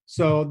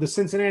 So the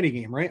Cincinnati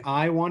game, right?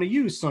 I want to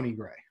use Sonny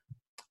Gray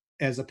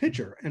as a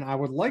pitcher, and I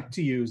would like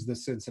to use the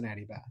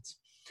Cincinnati bats.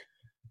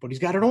 But he's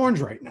got an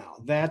orange right now.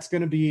 That's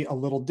going to be a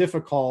little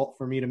difficult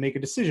for me to make a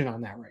decision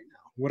on that right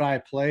now. Would I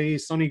play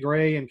Sonny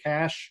Gray and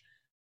cash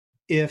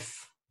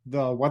if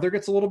the weather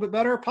gets a little bit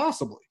better?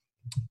 Possibly.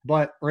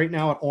 But right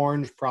now at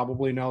orange,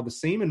 probably no. The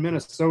same in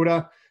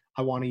Minnesota.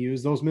 I want to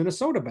use those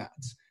Minnesota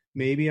bats.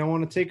 Maybe I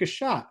want to take a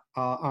shot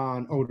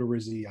on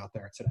Odorizzi out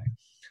there today.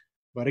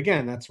 But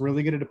again, that's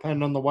really going to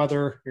depend on the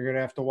weather. You're going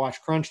to have to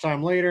watch Crunch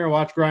Time later,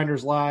 watch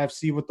Grinders Live,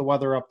 see what the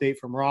weather update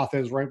from Roth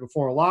is right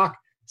before a lock,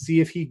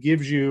 see if he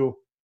gives you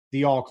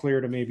the all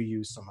clear to maybe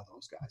use some of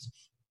those guys.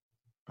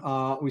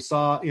 We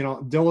saw,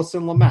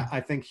 Dillison Lamet.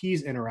 I think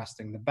he's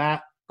interesting. The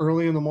bat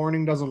early in the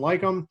morning doesn't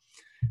like him,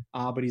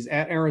 but he's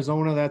at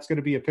Arizona. That's going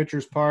to be a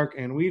pitcher's park.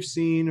 And we've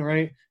seen,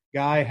 right,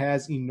 guy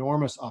has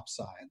enormous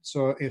upside.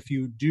 So if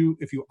you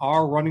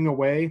are running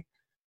away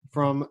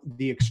from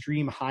the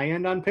extreme high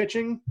end on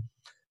pitching,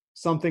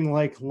 something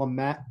like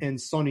Lamet and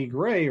Sonny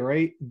Gray,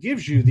 right,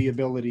 gives you the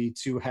ability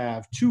to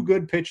have two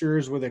good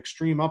pitchers with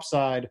extreme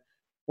upside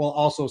while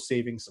also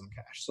saving some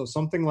cash. So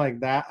something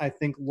like that, I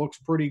think, looks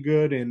pretty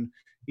good in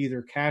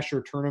either cash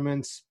or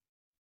tournaments,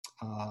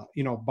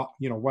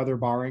 weather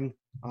barring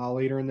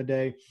later in the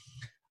day.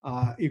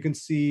 You can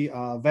see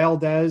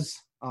Valdez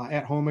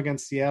at home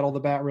against Seattle, the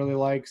bat really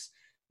likes.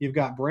 You've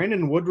got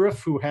Brandon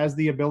Woodruff, who has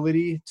the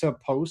ability to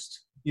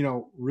post,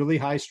 really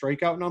high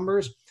strikeout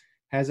numbers.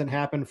 Hasn't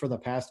happened for the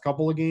past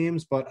couple of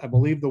games, but I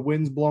believe the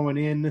wind's blowing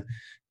in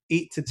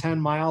 8 to 10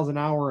 miles an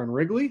hour in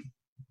Wrigley.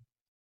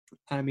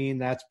 I mean,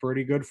 that's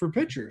pretty good for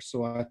pitchers.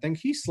 So I think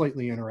he's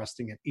slightly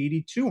interesting at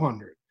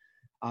 8,200.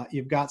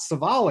 You've got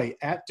Savale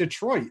at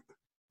Detroit.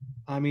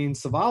 I mean,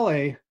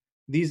 Savale,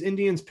 these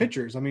Indians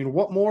pitchers, I mean,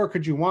 what more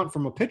could you want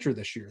from a pitcher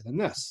this year than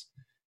this?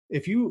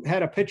 If you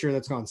had a pitcher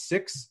that's gone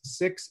 6,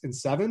 6, and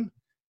 7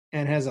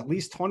 and has at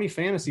least 20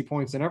 fantasy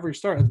points in every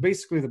start, it's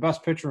basically the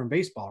best pitcher in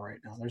baseball right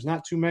now. There's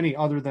not too many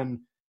other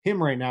than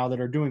him right now that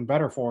are doing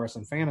better for us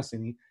in fantasy.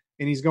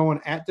 And he's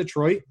going at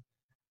Detroit.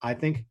 I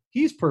think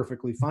he's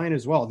perfectly fine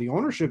as well. The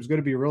ownership is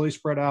going to be really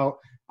spread out.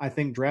 I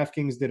think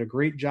DraftKings did a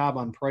great job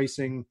on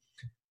pricing.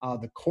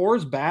 The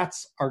Coors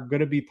bats are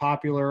going to be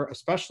popular,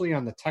 especially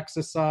on the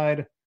Texas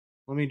side.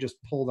 Let me just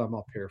pull them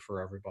up here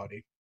for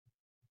everybody.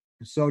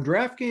 So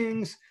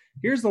DraftKings,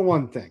 here's the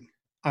one thing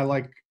I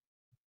like.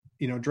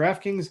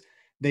 DraftKings,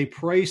 they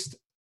priced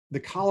the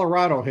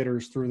Colorado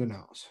hitters through the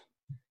nose.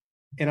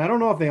 And I don't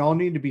know if they all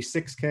need to be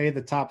 6K,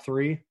 the top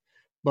three,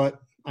 but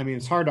I mean,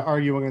 it's hard to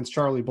argue against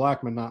Charlie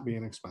Blackmon not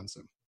being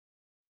expensive.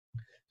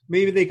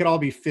 Maybe they could all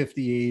be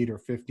 58 or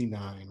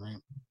 59,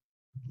 right?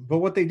 But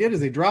what they did is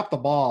they dropped the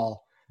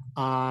ball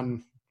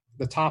on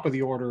the top of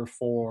the order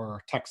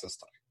for Texas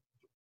Tech.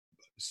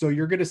 So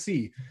you're going to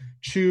see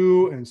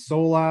Chu and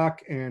Solak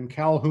and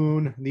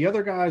Calhoun. The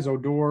other guys,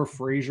 Odor,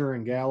 Frazier,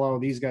 and Gallo,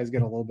 these guys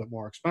get a little bit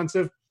more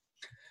expensive.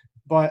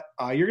 But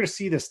you're going to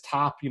see this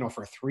top,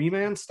 for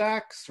three-man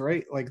stacks,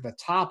 right? Like the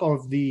top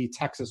of the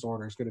Texas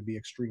order is going to be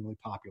extremely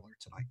popular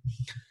tonight.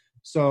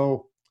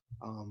 So,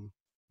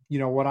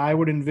 what I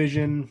would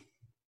envision,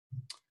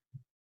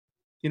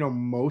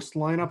 most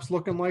lineups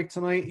looking like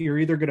tonight, you're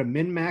either going to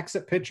min-max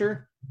at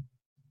pitcher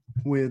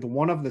with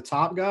one of the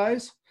top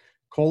guys,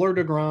 Cole or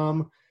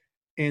DeGrom,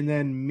 and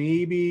then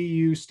maybe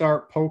you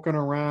start poking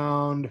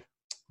around.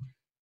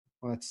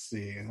 Let's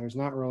see. There's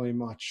not really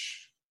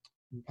much.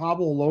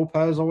 Pablo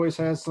Lopez always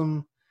has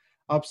some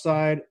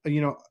upside.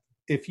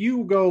 If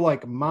you go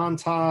like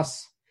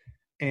Montas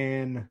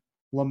and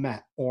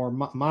Lamet, or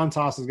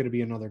Montas is going to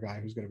be another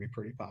guy who's going to be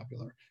pretty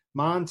popular.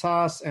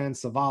 Montas and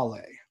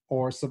Savale,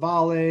 or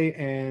Savale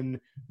and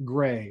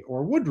Gray,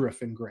 or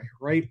Woodruff and Gray,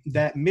 right?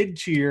 That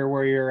mid-tier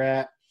where you're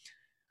at,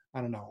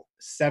 I don't know,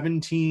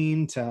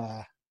 $17,000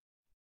 to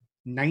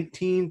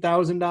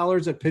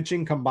 $19,000 at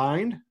pitching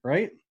combined,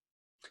 right?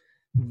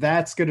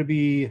 That's going to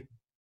be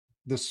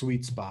the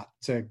sweet spot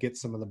to get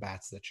some of the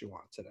bats that you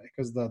want today.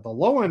 Because the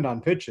low end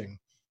on pitching,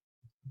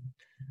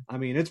 I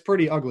mean, it's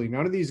pretty ugly.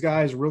 None of these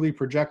guys really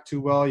project too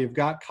well. You've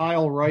got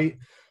Kyle Wright,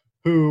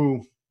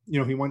 who,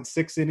 he went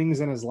 6 innings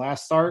in his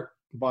last start,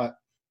 but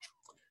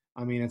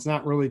I mean, it's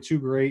not really too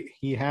great.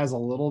 He has a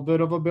little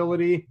bit of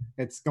ability.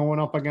 It's going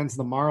up against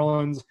the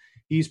Marlins.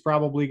 He's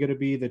probably going to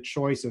be the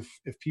choice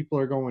if people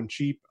are going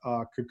cheap.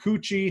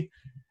 Kikuchi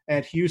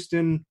at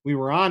Houston, we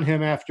were on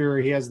him after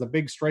he has the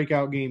big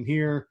strikeout game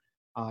here.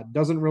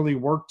 Doesn't really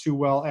work too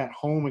well at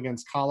home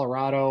against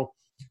Colorado.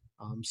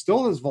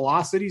 Still his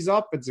velocity's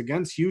up. It's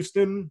against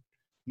Houston.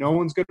 No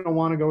one's going to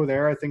want to go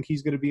there. I think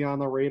he's going to be on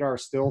the radar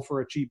still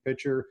for a cheap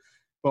pitcher.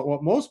 But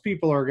what most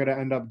people are going to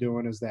end up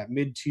doing is that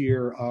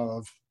mid-tier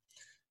of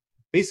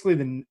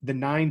basically the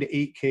 9 to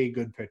 8K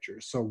good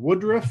pitchers. So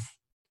Woodruff,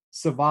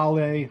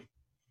 Savale,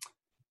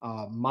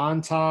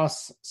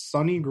 Montas,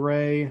 Sonny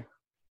Gray,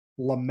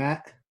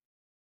 Lamet.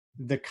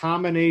 The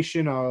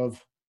combination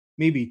of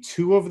maybe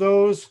 2 of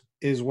those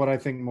is what I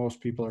think most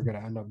people are going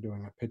to end up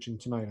doing at pitching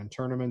tonight in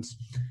tournaments.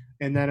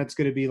 And then it's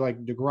going to be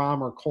like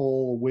DeGrom or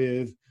Cole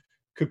with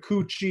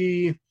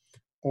Kikuchi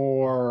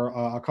or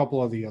a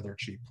couple of the other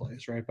cheap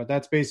plays, right? But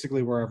that's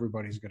basically where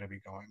everybody's going to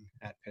be going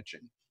at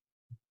pitching.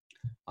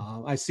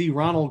 I see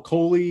Ronald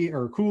Cooley.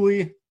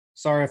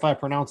 Sorry if I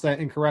pronounced that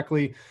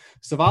incorrectly.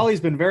 Savali's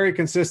been very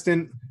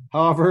consistent.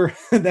 However,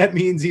 that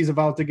means he's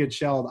about to get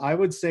shelled. I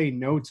would say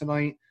no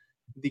tonight.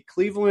 The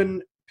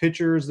Cleveland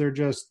pitchers,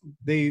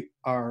 they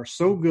are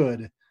so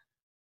good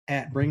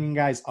at bringing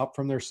guys up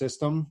from their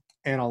system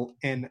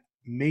and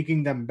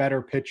making them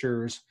better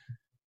pitchers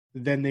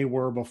than they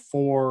were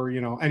before,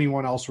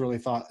 anyone else really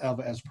thought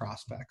of as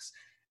prospects.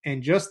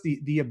 And just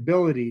the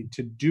ability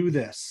to do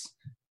this,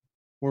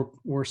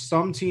 where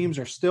some teams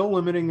are still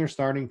limiting their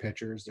starting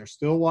pitchers, they're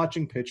still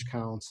watching pitch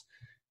counts.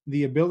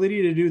 The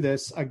ability to do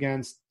this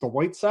against the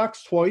White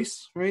Sox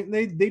twice, right?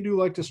 They do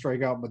like to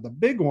strike out, but the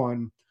big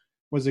one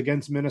was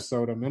against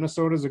Minnesota.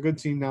 Minnesota's a good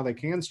team now. They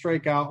can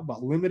strike out,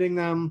 but limiting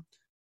them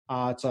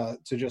to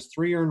just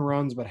 3 earned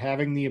runs, but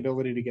having the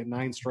ability to get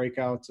 9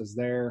 strikeouts is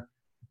there.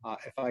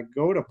 If I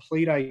go to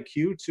Plate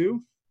IQ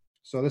too,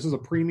 so this is a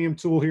premium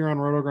tool here on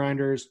Roto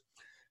Grinders.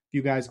 If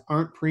you guys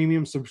aren't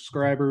premium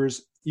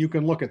subscribers, you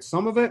can look at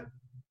some of it,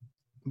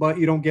 but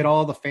you don't get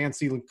all the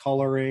fancy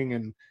coloring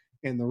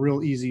and the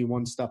real easy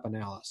one-step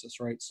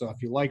analysis, right? So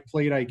if you like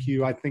Plate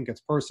IQ, I think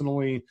it's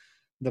personally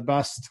the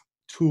best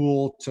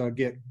tool to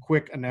get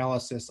quick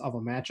analysis of a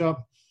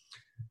matchup.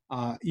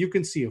 You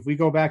can see if we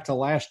go back to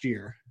last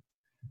year,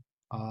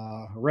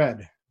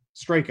 red,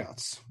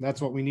 strikeouts.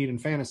 That's what we need in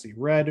fantasy.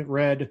 Red,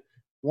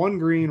 1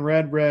 green,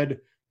 red.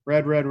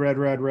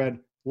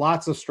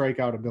 Lots of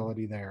strikeout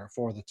ability there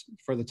for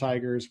the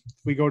Tigers. If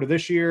we go to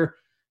this year,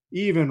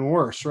 even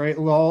worse, right?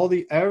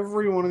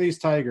 Every one of these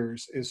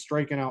Tigers is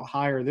striking out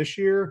higher this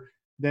year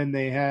than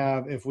they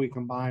have if we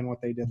combine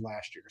what they did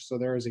last year. So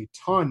there is a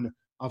ton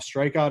of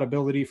strikeout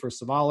ability for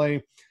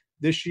Savale.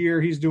 This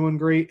year, he's doing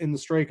great in the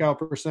strikeout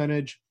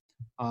percentage.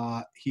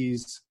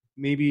 He's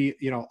maybe,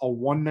 a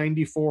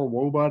 194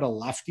 WOBA to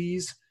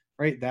lefties,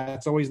 right?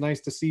 That's always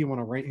nice to see when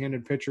a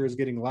right-handed pitcher is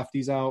getting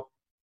lefties out.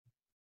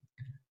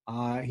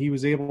 He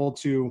was able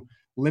to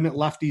limit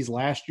lefties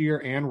last year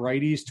and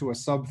righties to a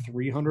sub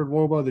 300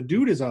 WOBA. The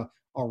dude is a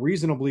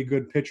reasonably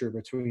good pitcher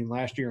between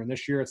last year and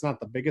this year. It's not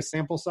the biggest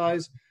sample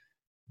size,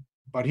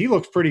 but he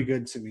looks pretty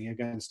good to me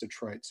against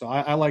Detroit. So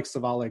I like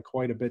Savale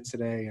quite a bit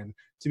today. And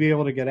to be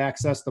able to get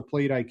access to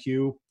Plate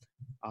IQ,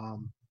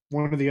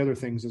 one of the other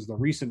things is the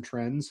recent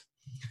trends.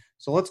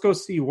 So let's go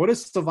see, what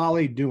is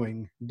Savale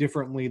doing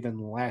differently than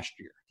last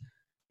year?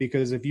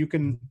 because if you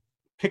can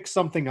pick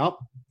something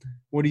up,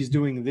 what he's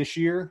doing this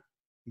year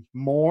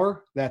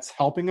more, that's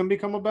helping him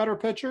become a better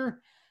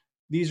pitcher.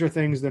 These are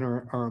things that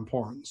are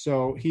important.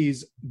 So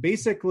he's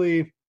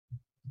basically,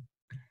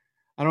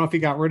 I don't know if he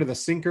got rid of the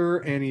sinker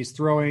and he's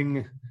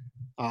throwing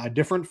a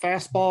different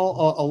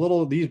fastball a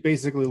little. These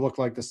basically look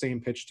like the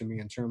same pitch to me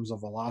in terms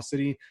of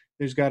velocity.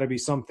 There's got to be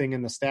something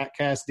in the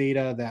StatCast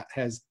data that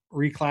has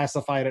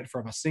reclassified it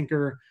from a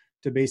sinker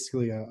to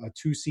basically a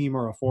two-seam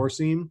or a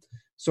four-seam.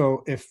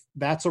 So if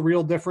that's a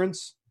real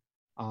difference,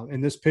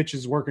 and this pitch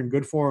is working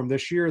good for him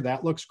this year,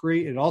 that looks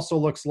great. It also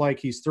looks like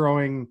he's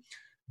throwing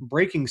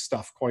breaking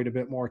stuff quite a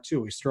bit more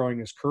too. He's throwing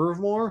his curve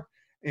more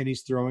and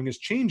he's throwing his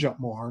changeup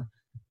more.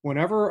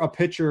 Whenever a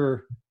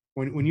pitcher,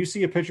 when you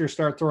see a pitcher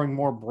start throwing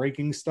more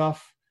breaking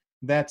stuff,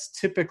 that's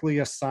typically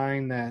a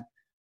sign that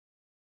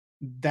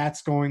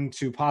that's going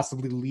to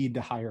possibly lead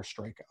to higher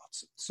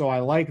strikeouts. So I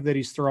like that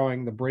he's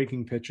throwing the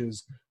breaking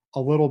pitches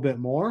a little bit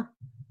more.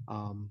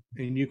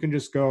 And you can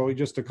just go,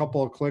 just a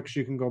couple of clicks,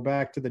 you can go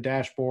back to the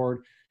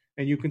dashboard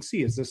and you can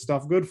see, is this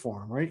stuff good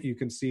for him, right? You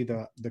can see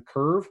the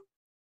curve,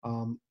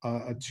 a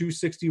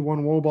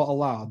 261 WOBA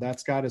allowed.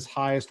 That's got his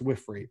highest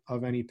whiff rate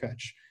of any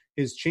pitch.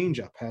 His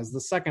changeup has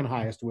the second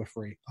highest whiff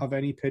rate of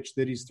any pitch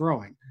that he's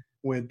throwing,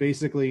 with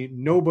basically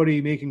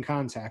nobody making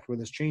contact with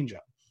his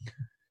changeup.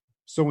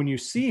 So when you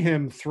see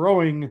him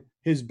throwing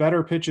his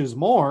better pitches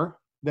more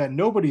that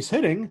nobody's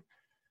hitting,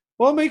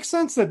 well, it makes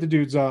sense that the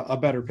dude's a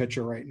better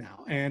pitcher right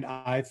now. And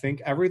I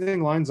think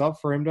everything lines up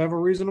for him to have a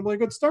reasonably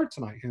good start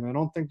tonight. And I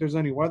don't think there's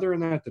any weather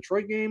in that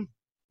Detroit game.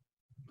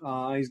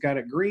 He's got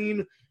it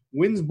green,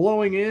 winds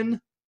blowing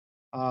in,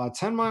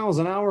 10 miles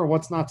an hour.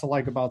 What's not to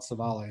like about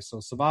Savale? So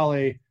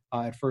Savale,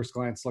 at first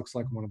glance, looks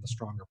like one of the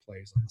stronger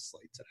plays on the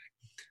slate today.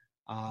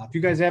 If you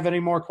guys have any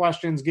more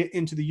questions, get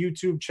into the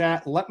YouTube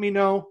chat. Let me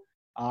know.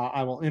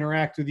 I will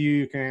interact with you.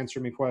 You can answer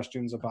me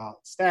questions about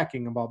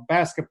stacking, about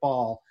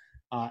basketball,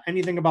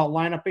 anything about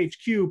Lineup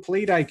HQ,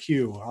 Plate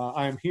IQ.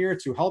 I'm here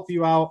to help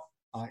you out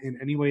in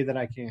any way that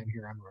I can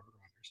here on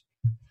RotoGrinders.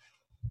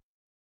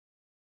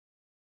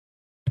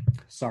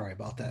 Sorry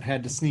about that.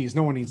 Had to sneeze.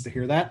 No one needs to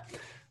hear that.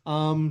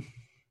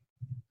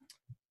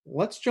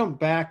 Let's jump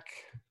back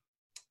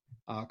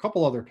a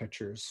couple other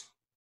pitchers.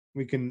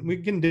 We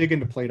can dig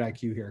into Plate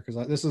IQ here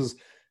because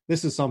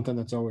this is something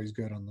that's always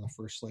good on the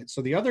first slate.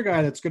 So the other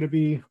guy that's going to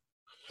be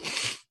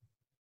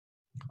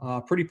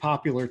pretty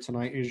popular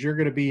tonight is you're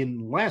going to be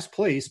in last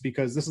place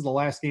because this is the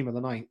last game of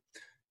the night,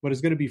 but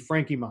it's going to be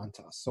Frankie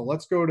Montas. So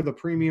let's go to the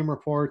premium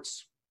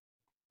reports.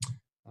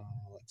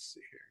 Let's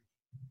see here.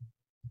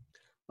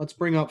 Let's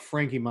bring up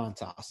Frankie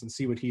Montas and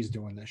see what he's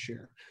doing this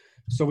year.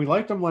 So we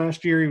liked him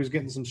last year. He was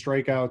getting some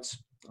strikeouts.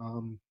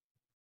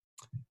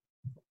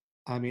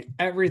 I mean,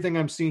 everything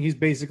I'm seeing, he's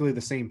basically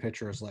the same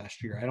pitcher as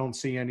last year. I don't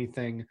see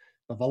anything,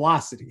 the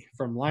velocity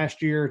from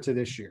last year to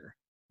this year,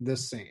 the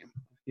same.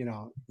 You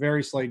know,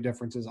 very slight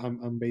differences.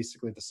 I'm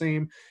basically the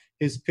same.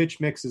 His pitch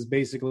mix is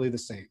basically the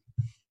same.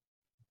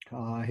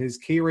 His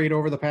K rate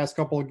over the past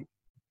couple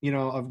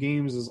of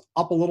games is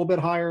up a little bit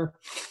higher,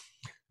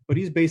 but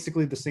he's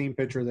basically the same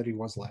pitcher that he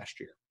was last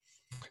year.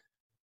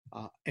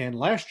 And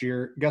last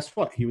year, guess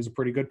what? He was a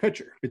pretty good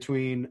pitcher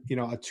between,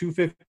 a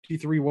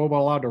 253 WOBA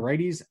allowed to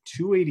righties,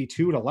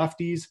 282 to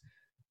lefties,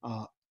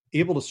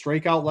 able to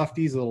strike out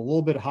lefties at a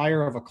little bit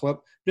higher of a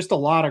clip, just a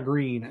lot of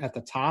green at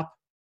the top.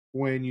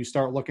 When you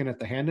start looking at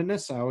the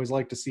handedness, I always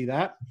like to see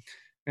that.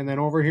 And then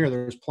over here,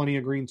 there's plenty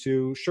of green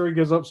too. Sure, he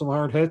gives up some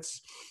hard hits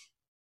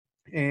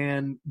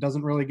and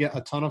doesn't really get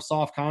a ton of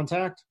soft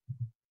contact.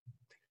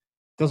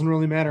 Doesn't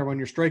really matter when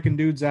you're striking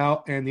dudes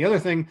out. And the other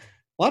thing,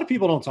 a lot of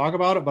people don't talk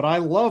about it, but I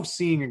love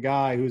seeing a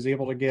guy who's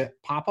able to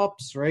get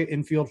pop-ups, right?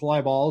 Infield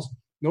fly balls.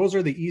 Those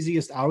are the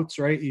easiest outs,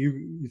 right?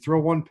 You throw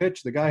one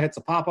pitch, the guy hits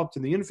a pop-up to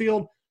the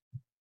infield.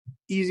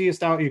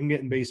 Easiest out you can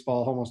get in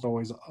baseball, almost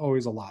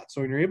always a lot. So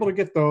when you're able to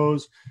get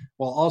those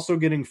while also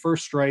getting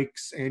first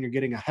strikes and you're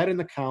getting ahead in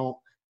the count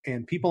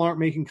and people aren't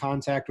making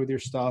contact with your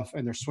stuff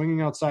and they're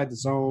swinging outside the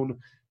zone,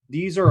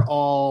 these are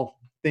all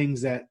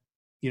things that,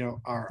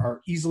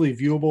 are easily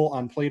viewable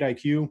on Plate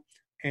IQ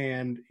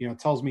and,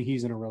 tells me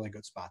he's in a really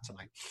good spot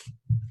tonight.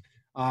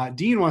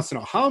 Dean wants to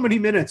know, how many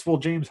minutes will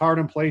James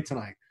Harden play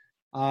tonight?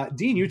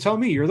 Dean, you tell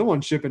me. You're the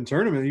one shipping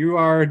tournament. You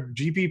are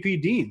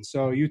GPP Dean.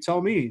 So you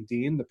tell me,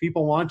 Dean. The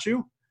people want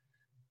you.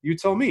 You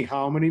tell me,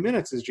 how many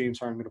minutes is James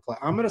Harden going to play?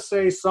 I'm going to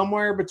say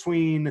somewhere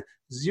between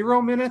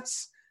 0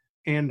 minutes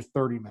and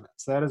 30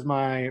 minutes. That is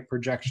my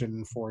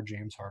projection for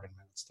James Harden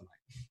minutes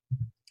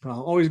tonight.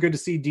 Always good to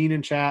see Dean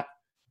in chat.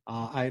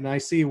 And I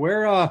see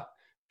where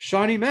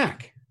Shawnee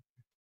Mack.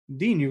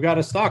 Dean, you've got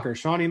a stalker,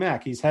 Shawnee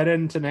Mack. He's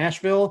heading to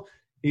Nashville.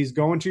 He's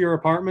going to your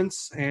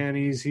apartments, and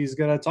he's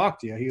going to talk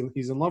to you.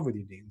 He's in love with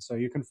you, Dean. So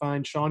you can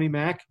find Shawnee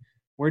Mack.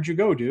 Where'd you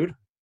go, dude?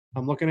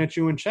 I'm looking at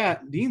you in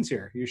chat. Dean's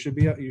here. You should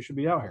be out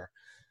here.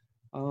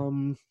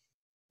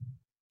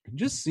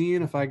 Just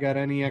seeing if I got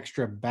any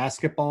extra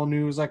basketball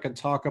news I could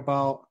talk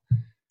about.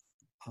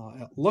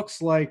 It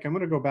looks like I'm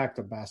going to go back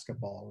to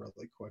basketball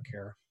really quick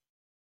here.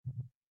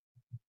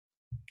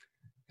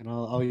 And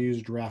I'll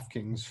use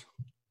DraftKings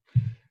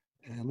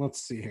And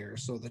let's see here.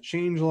 So the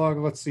change log,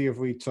 let's see if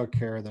we took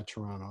care of the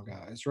Toronto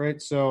guys,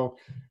 right? So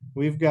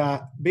we've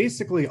got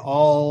basically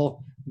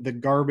all the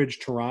garbage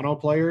Toronto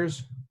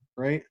players,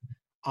 right?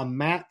 A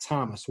Matt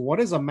Thomas. What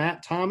is a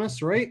Matt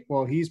Thomas, right?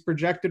 Well, he's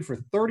projected for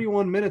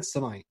 31 minutes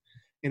tonight.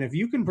 And if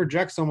you can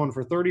project someone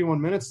for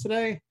 31 minutes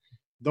today,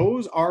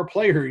 those are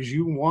players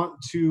you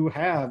want to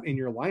have in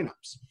your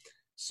lineups.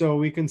 So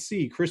we can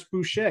see Chris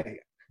Boucher.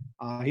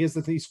 He's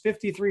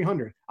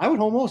 5,300. I would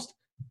almost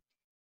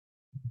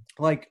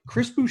like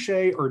Chris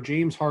Boucher or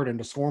James Harden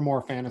to score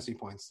more fantasy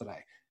points today.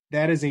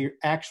 That is a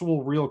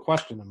actual real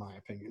question, in my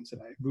opinion,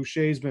 today.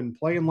 Boucher's been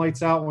playing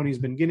lights out when he's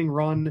been getting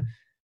run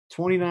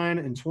 29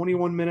 and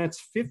 21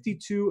 minutes,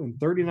 52 and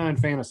 39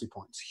 fantasy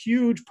points.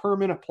 Huge per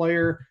minute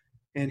player,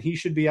 and he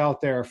should be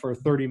out there for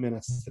 30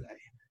 minutes today.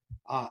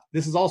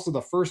 This is also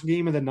the first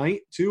game of the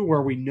night, too,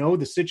 where we know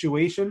the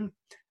situation.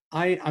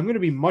 I'm going to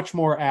be much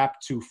more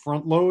apt to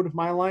front load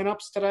my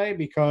lineups today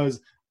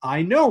because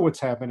I know what's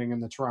happening in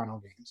the Toronto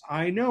games.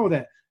 I know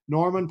that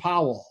Norman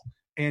Powell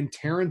and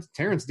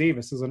Terrence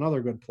Davis is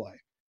another good play.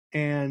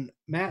 And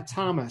Matt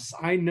Thomas,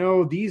 I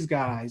know these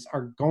guys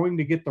are going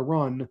to get the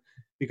run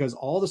because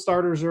all the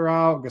starters are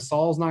out.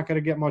 Gasol's not going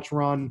to get much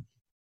run.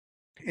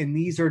 And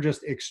these are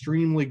just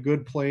extremely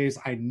good plays.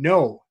 I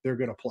know they're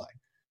going to play.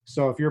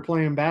 So if you're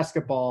playing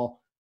basketball,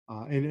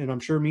 and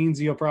I'm sure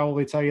Meansy will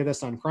probably tell you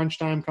this on crunch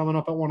time coming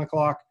up at 1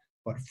 o'clock,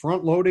 but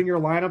front loading your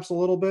lineups a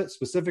little bit,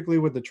 specifically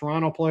with the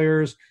Toronto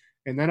players.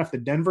 And then if the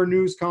Denver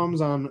news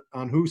comes on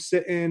who's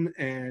sitting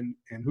and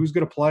who's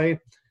going to play,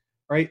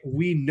 right?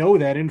 We know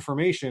that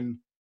information.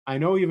 I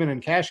know even in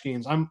cash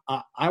games,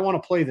 I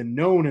want to play the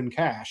known in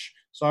cash.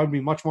 So I would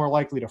be much more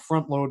likely to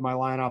front load my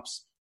lineups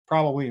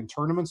probably in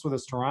tournaments with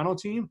this Toronto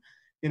team.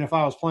 And if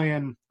I was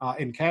playing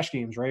in cash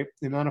games, right?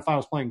 And then if I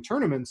was playing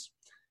tournaments,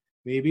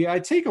 maybe I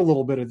take a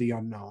little bit of the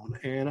unknown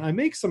and I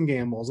make some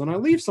gambles and I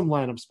leave some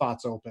lineup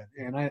spots open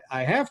and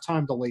I have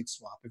time to late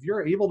swap. If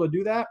you're able to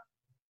do that,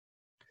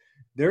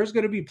 there's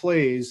going to be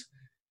plays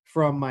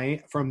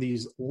from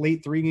these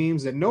late 3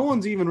 games that no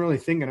one's even really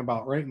thinking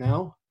about right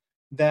now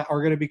that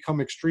are going to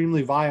become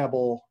extremely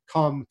viable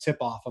come tip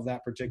off of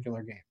that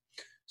particular game.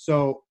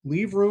 So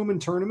leave room in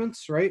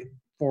tournaments, right,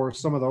 for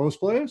some of those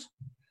plays.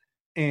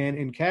 And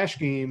in cash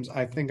games,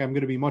 I think I'm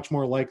going to be much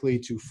more likely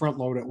to front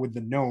load it with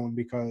the known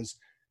because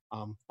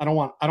I don't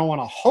want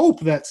to hope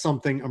that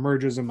something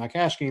emerges in my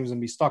cash games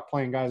and be stuck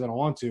playing guys I don't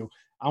want to.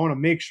 I want to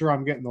make sure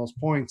I'm getting those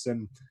points.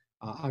 And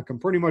I can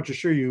pretty much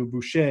assure you,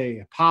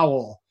 Boucher,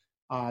 Powell,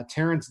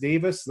 Terrence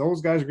Davis, those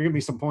guys are going to give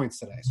me some points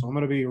today. So I'm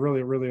going to be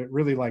really, really,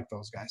 really like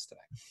those guys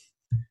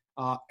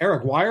today.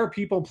 Eric, why are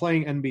people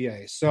playing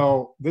NBA?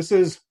 So this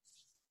is,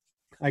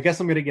 I guess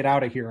I'm going to get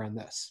out of here on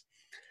this.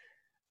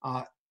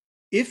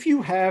 If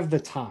you have the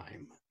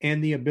time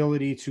and the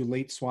ability to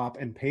late swap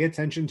and pay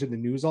attention to the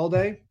news all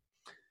day,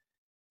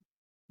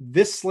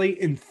 this slate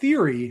in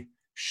theory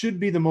should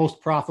be the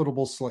most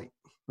profitable slate,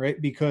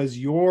 right? Because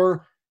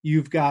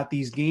you've got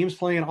these games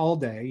playing all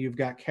day. You've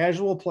got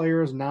casual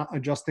players not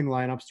adjusting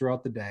lineups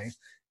throughout the day.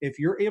 If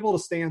you're able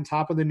to stay on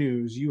top of the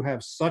news, you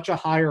have such a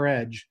higher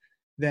edge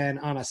than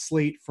on a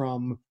slate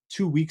from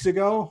 2 weeks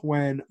ago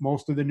when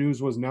most of the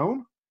news was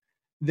known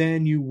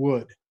than you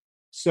would.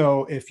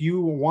 So if you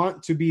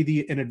want to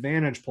be an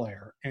advantage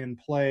player and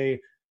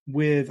play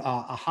with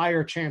a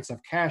higher chance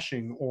of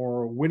cashing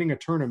or winning a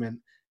tournament,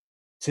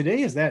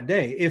 today is that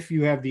day if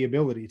you have the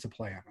ability to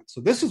play on it. So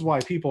this is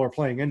why people are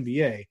playing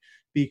NBA,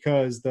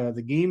 because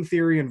the game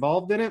theory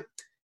involved in it,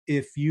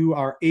 if you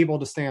are able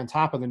to stay on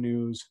top of the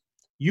news,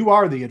 you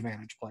are the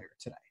advantage player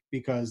today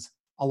because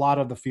a lot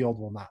of the field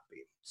will not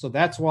be. So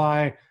that's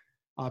why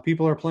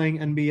people are playing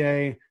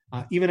NBA.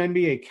 Even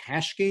NBA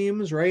cash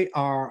games, right?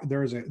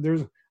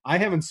 I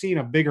haven't seen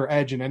a bigger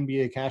edge in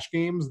NBA cash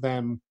games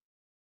than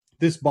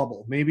this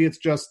bubble. Maybe it's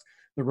just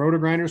the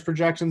Roto-Grinders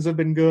projections have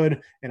been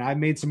good, and I've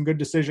made some good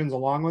decisions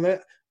along with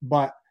it.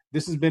 But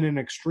this has been an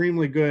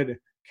extremely good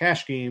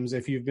cash games.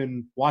 If you've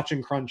been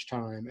watching Crunch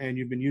Time and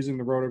you've been using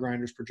the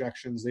Roto-Grinders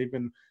projections, they've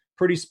been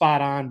pretty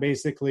spot on,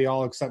 basically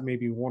all except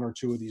maybe 1 or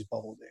 2 of these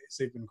bubble days.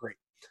 They've been great.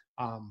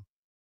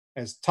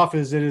 As tough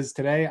as it is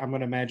today, I'm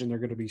going to imagine they're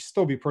going to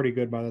still be pretty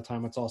good by the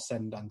time it's all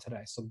said and done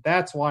today. So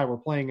that's why we're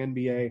playing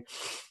NBA,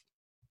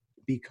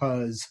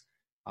 because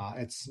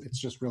it's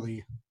just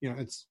really,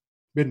 it's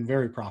been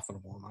very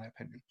profitable in my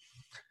opinion.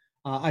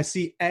 I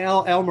see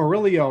Al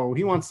Murillo.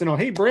 He wants to know,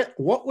 hey, Britt,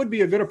 what would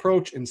be a good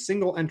approach in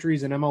single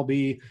entries in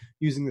MLB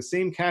using the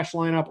same cash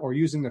lineup or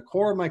using the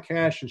core of my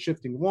cash and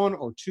shifting 1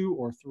 or 2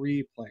 or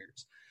 3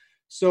 players?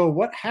 So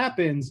what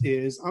happens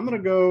is I'm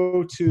going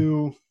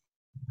to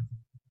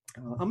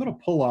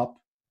pull up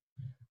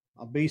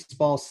a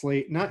baseball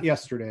slate, not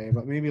yesterday,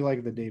 but maybe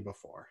like the day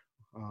before.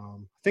 I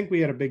think we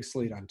had a big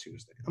slate on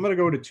Tuesday. I'm going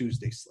to go to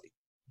Tuesday slate.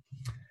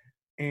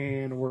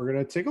 And we're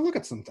going to take a look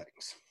at some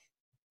things.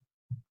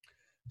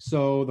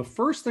 So the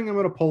first thing I'm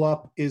going to pull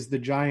up is the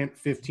giant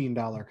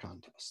 $15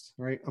 contest,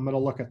 right? I'm going to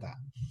look at that.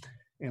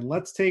 And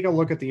let's take a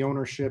look at the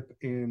ownership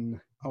in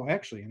 – oh,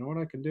 actually, you know what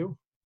I can do?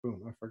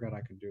 Boom, I forgot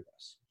I can do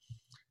this.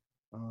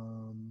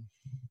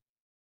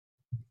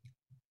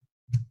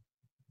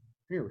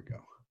 Here we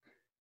go.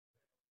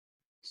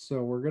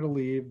 So we're going to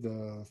leave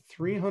the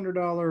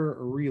 $300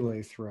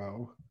 relay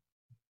throw.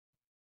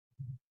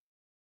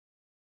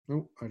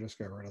 Oh, I just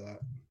got rid of that.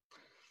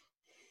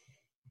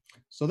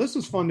 So this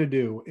is fun to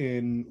do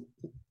in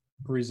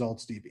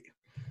Results DB.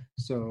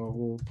 So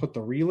we'll put the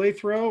relay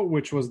throw,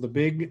 which was the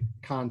big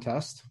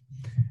contest,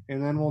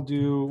 and then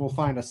we'll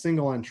find a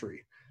single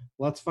entry.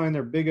 Let's find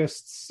their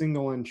biggest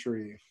single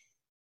entry.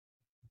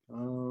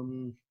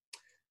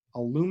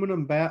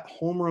 Aluminum bat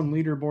home run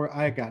leaderboard.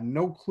 I got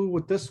no clue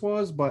what this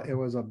was, but it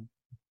was a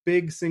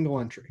big single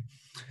entry.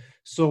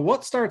 So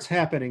what starts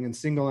happening in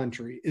single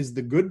entry is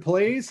the good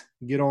plays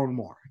get owned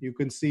more. You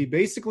can see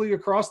basically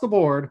across the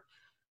board,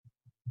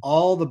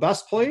 all the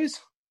best plays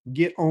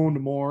get owned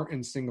more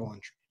in single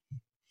entry.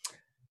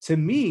 To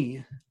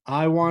me,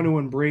 I want to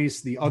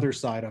embrace the other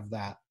side of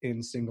that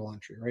in single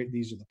entry, right?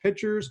 These are the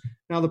pitchers.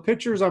 Now the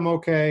pitchers I'm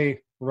okay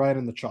right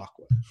in the chalk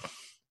with.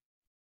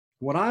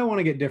 What I want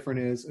to get different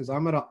is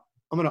I'm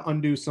gonna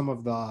undo some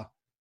of the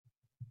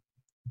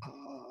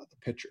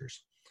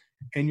pitchers,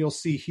 and you'll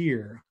see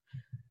here.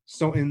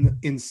 So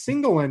in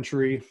single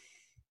entry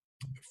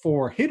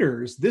for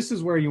hitters, this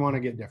is where you want to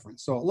get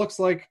different. So it looks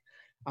like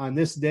on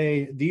this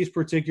day, these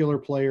particular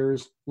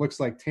players,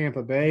 looks like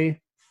Tampa Bay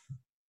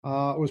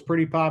was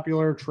pretty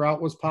popular. Trout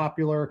was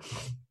popular.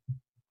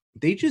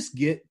 They just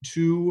get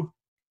two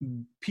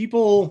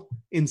people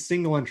in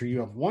single entry.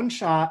 You have one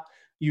shot.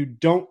 You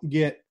don't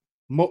get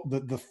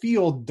the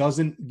field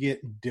doesn't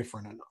get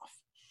different enough.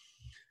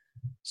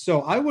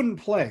 So I wouldn't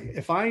play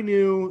if I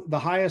knew the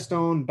highest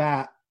owned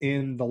bat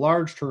in the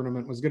large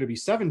tournament was going to be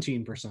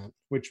 17%,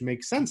 which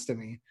makes sense to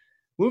me.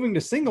 Moving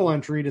to single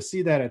entry to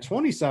see that at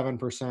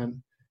 27%,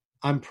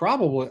 I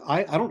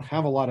don't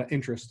have a lot of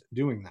interest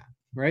doing that,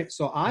 right?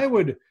 So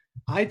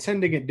I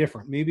tend to get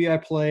different. Maybe I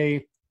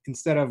play,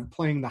 instead of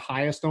playing the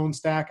highest owned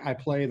stack, I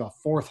play the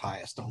fourth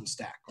highest owned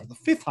stack or the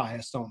fifth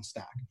highest owned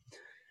stack.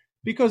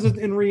 Because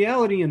in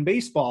reality, in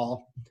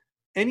baseball,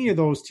 any of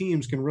those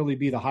teams can really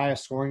be the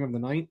highest scoring of the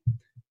night.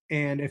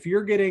 And if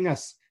you're getting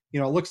us,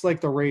 it looks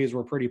like the Rays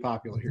were pretty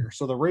popular here.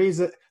 So the Rays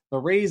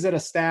at a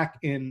stack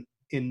in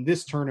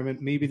this tournament,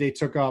 maybe they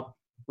took up,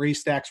 Rays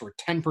stacks were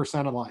 10%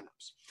 of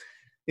lineups.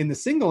 In the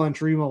single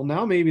entry, well,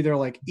 now maybe they're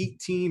like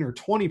 18 or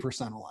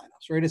 20% of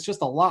lineups, right? It's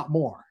just a lot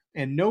more.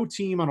 And no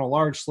team on a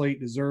large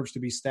slate deserves to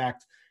be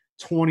stacked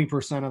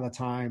 20% of the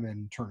time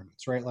in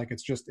tournaments, right? Like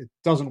it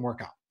doesn't work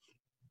out.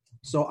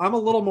 So I'm a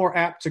little more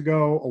apt to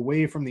go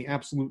away from the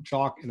absolute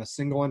chalk in a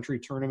single entry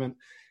tournament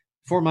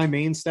for my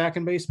main stack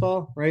in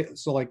baseball, right?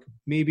 So like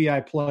maybe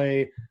I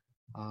play,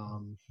 I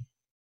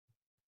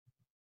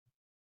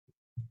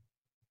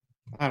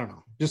don't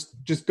know,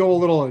 just go a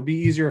little, it'd be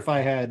easier if I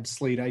had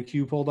Slate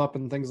IQ pulled up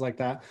and things like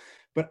that.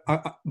 But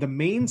the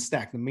main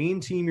stack, the main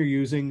team you're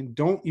using,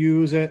 don't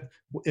use it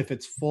if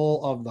it's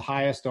full of the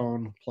highest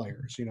owned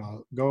players,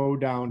 go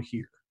down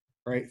here,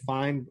 right?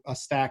 Find a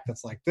stack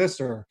that's like this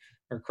or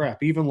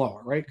crap, even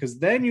lower, right? Because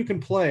then you can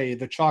play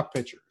the chalk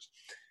pitchers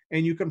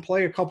and you can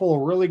play a couple of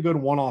really good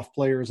one-off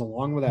players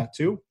along with that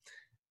too.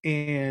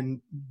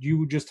 And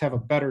you just have a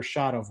better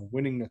shot of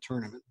winning the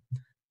tournament,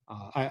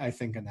 I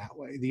think, in that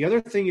way. The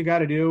other thing you got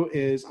to do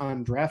is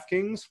on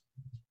DraftKings,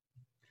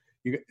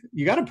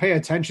 you got to pay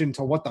attention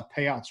to what the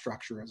payout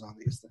structure is on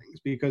these things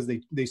because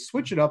they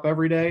switch it up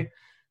every day.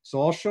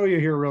 So I'll show you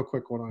here real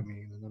quick what I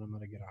mean, and then I'm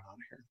going to get on out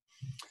of here.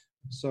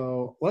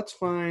 So let's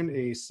find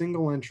a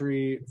single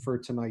entry for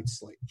tonight's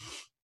slate.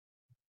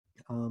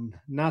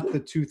 Not the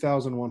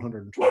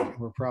 2,120.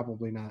 We're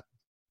probably not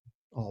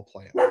all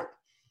playing that.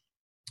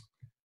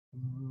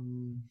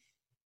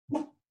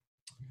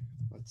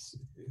 Let's see.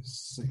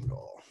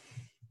 Single.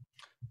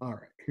 All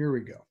right, here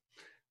we go.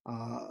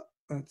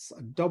 That's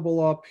a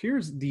double up.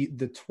 Here's the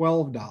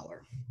 $12.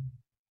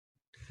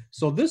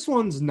 So this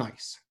one's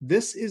nice.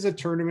 This is a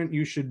tournament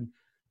you should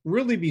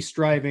really be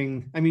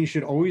striving. I mean, you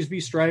should always be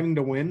striving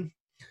to win,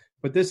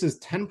 but this is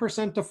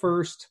 10% to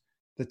first.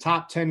 The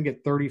top 10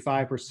 get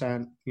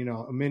 35%.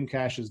 A min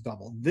cash is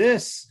double.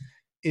 This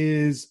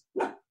is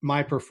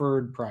my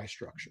preferred prize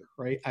structure,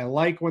 right? I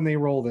like when they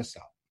roll this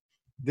out.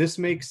 This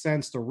makes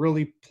sense to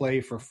really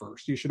play for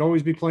first. You should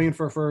always be playing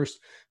for first,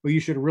 but you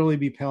should really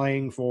be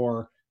playing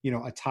for,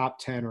 a top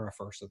 10 or a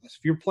first of this.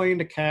 If you're playing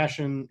to cash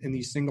in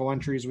these single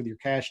entries with your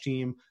cash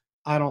team,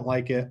 I don't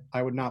like it.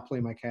 I would not play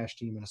my cash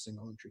team in a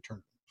single entry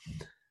tournament.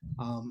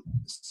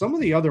 Some of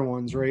the other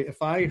ones, right?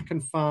 If I can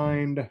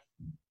find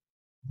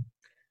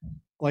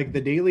like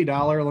the Daily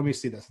Dollar, let me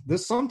see this.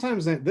 This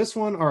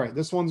one, all right,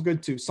 this one's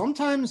good too.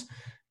 Sometimes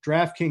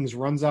DraftKings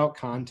runs out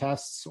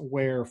contests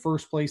where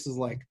first place is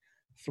like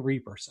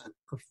 3%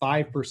 or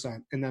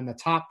 5%, and then the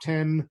top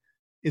 10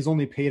 is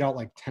only paid out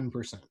like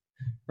 10%,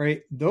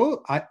 right?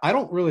 Though I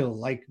don't really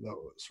like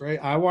those,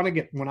 right?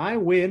 When I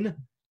win,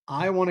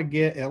 I want to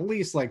get at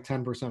least like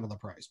 10% of the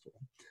prize pool,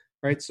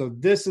 right? So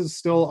this is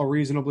still a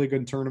reasonably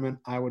good tournament.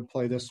 I would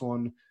play this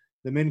one.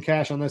 The min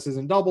cash on this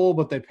isn't double,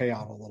 but they pay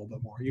out a little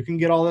bit more. You can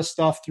get all this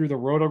stuff through the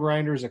Roto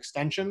Grinders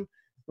extension,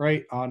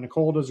 right?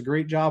 Nicole does a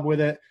great job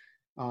with it.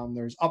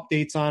 There's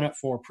updates on it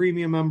for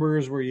premium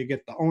members where you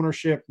get the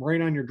ownership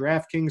right on your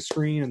DraftKings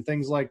screen and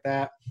things like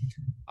that.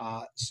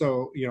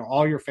 So,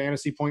 all your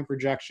fantasy point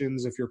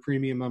projections, if you're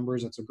premium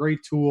members, it's a great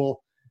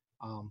tool.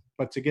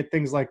 But to get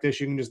things like this,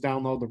 you can just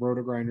download the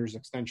RotoGrinders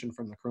extension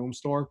from the Chrome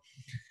store.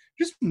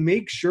 Just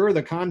make sure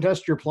the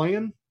contest you're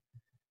playing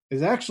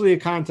is actually a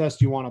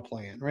contest you want to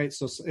play in, right?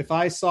 So if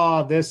I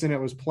saw this and it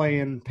was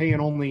paying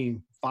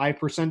only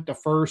 5% to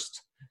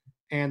first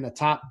and the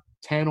top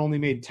 10 only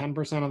made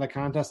 10% of the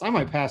contest, I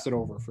might pass it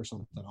over for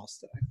something else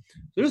today.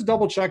 So just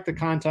double check the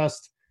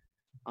contest.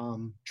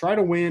 Try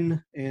to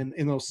win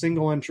in those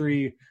single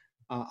entry.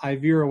 I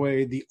veer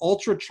away. The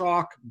ultra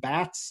chalk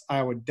bats,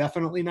 I would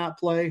definitely not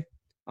play.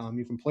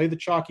 You can play the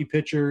chalky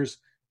pitchers,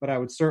 but I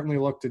would certainly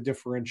look to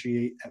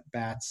differentiate at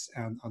bats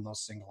on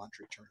those single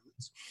entry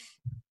tournaments.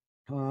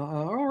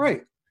 All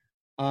right.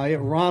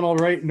 Ronald,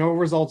 right? No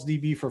results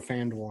DB for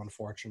FanDuel,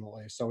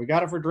 unfortunately. So we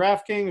got it for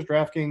DraftKings.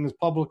 DraftKings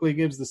publicly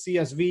gives the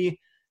CSV.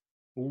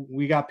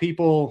 We got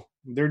people,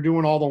 they're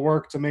doing all the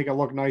work to make it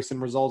look nice in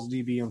results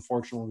DB.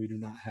 Unfortunately, we do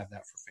not have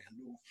that for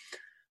FanDuel.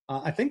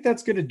 I think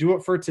that's going to do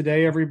it for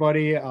today,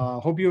 everybody.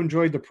 Hope you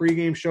enjoyed the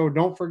pregame show.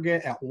 Don't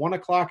forget, at 1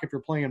 o'clock, if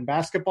you're playing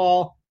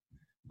basketball,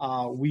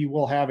 we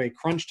will have a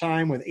crunch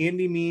time with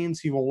Andy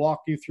Means. He will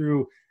walk you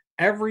through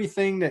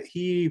everything that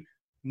he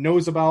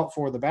knows about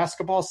for the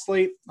basketball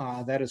slate.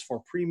 That is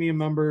for premium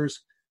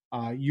members.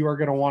 You are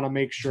going to want to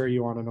make sure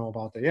you want to know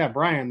about that. Yeah,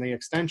 Brian, the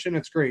extension,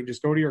 it's great.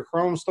 Just go to your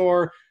Chrome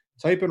store,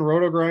 type in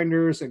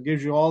RotoGrinders. It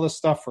gives you all this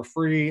stuff for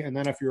free. And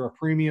then if you're a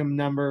premium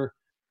member,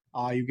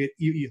 you get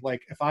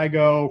like if I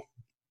go,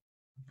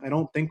 I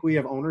don't think we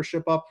have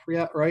ownership up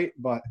yet, right?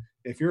 But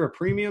if you're a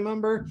premium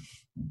member,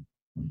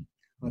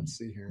 let's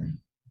see here.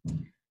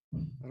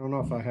 I don't know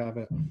if I have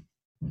it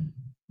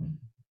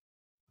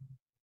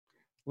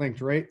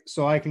linked, right?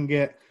 So I can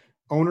get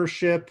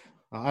ownership.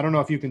 I don't know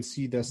if you can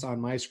see this on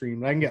my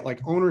screen, but I can get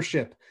like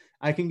ownership.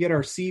 I can get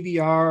our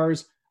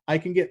CVRs. I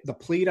can get the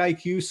plate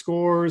IQ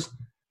scores.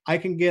 I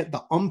can get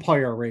the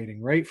umpire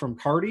rating, right, from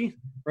Cardi,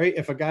 right?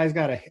 If a guy's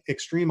got an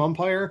extreme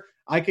umpire,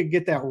 I could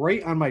get that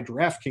right on my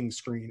DraftKings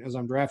screen as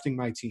I'm drafting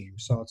my team.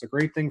 So it's a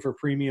great thing for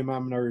premium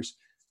members.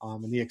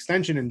 And the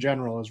extension in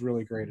general is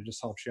really great. It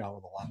just helps you out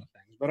with a lot of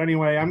things. But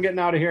anyway, I'm getting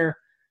out of here.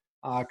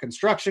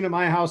 Construction at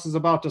my house is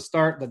about to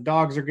start. The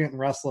dogs are getting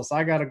restless.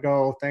 I got to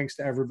go. Thanks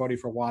to everybody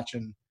for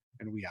watching,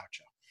 and we out,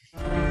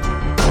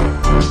 y'all.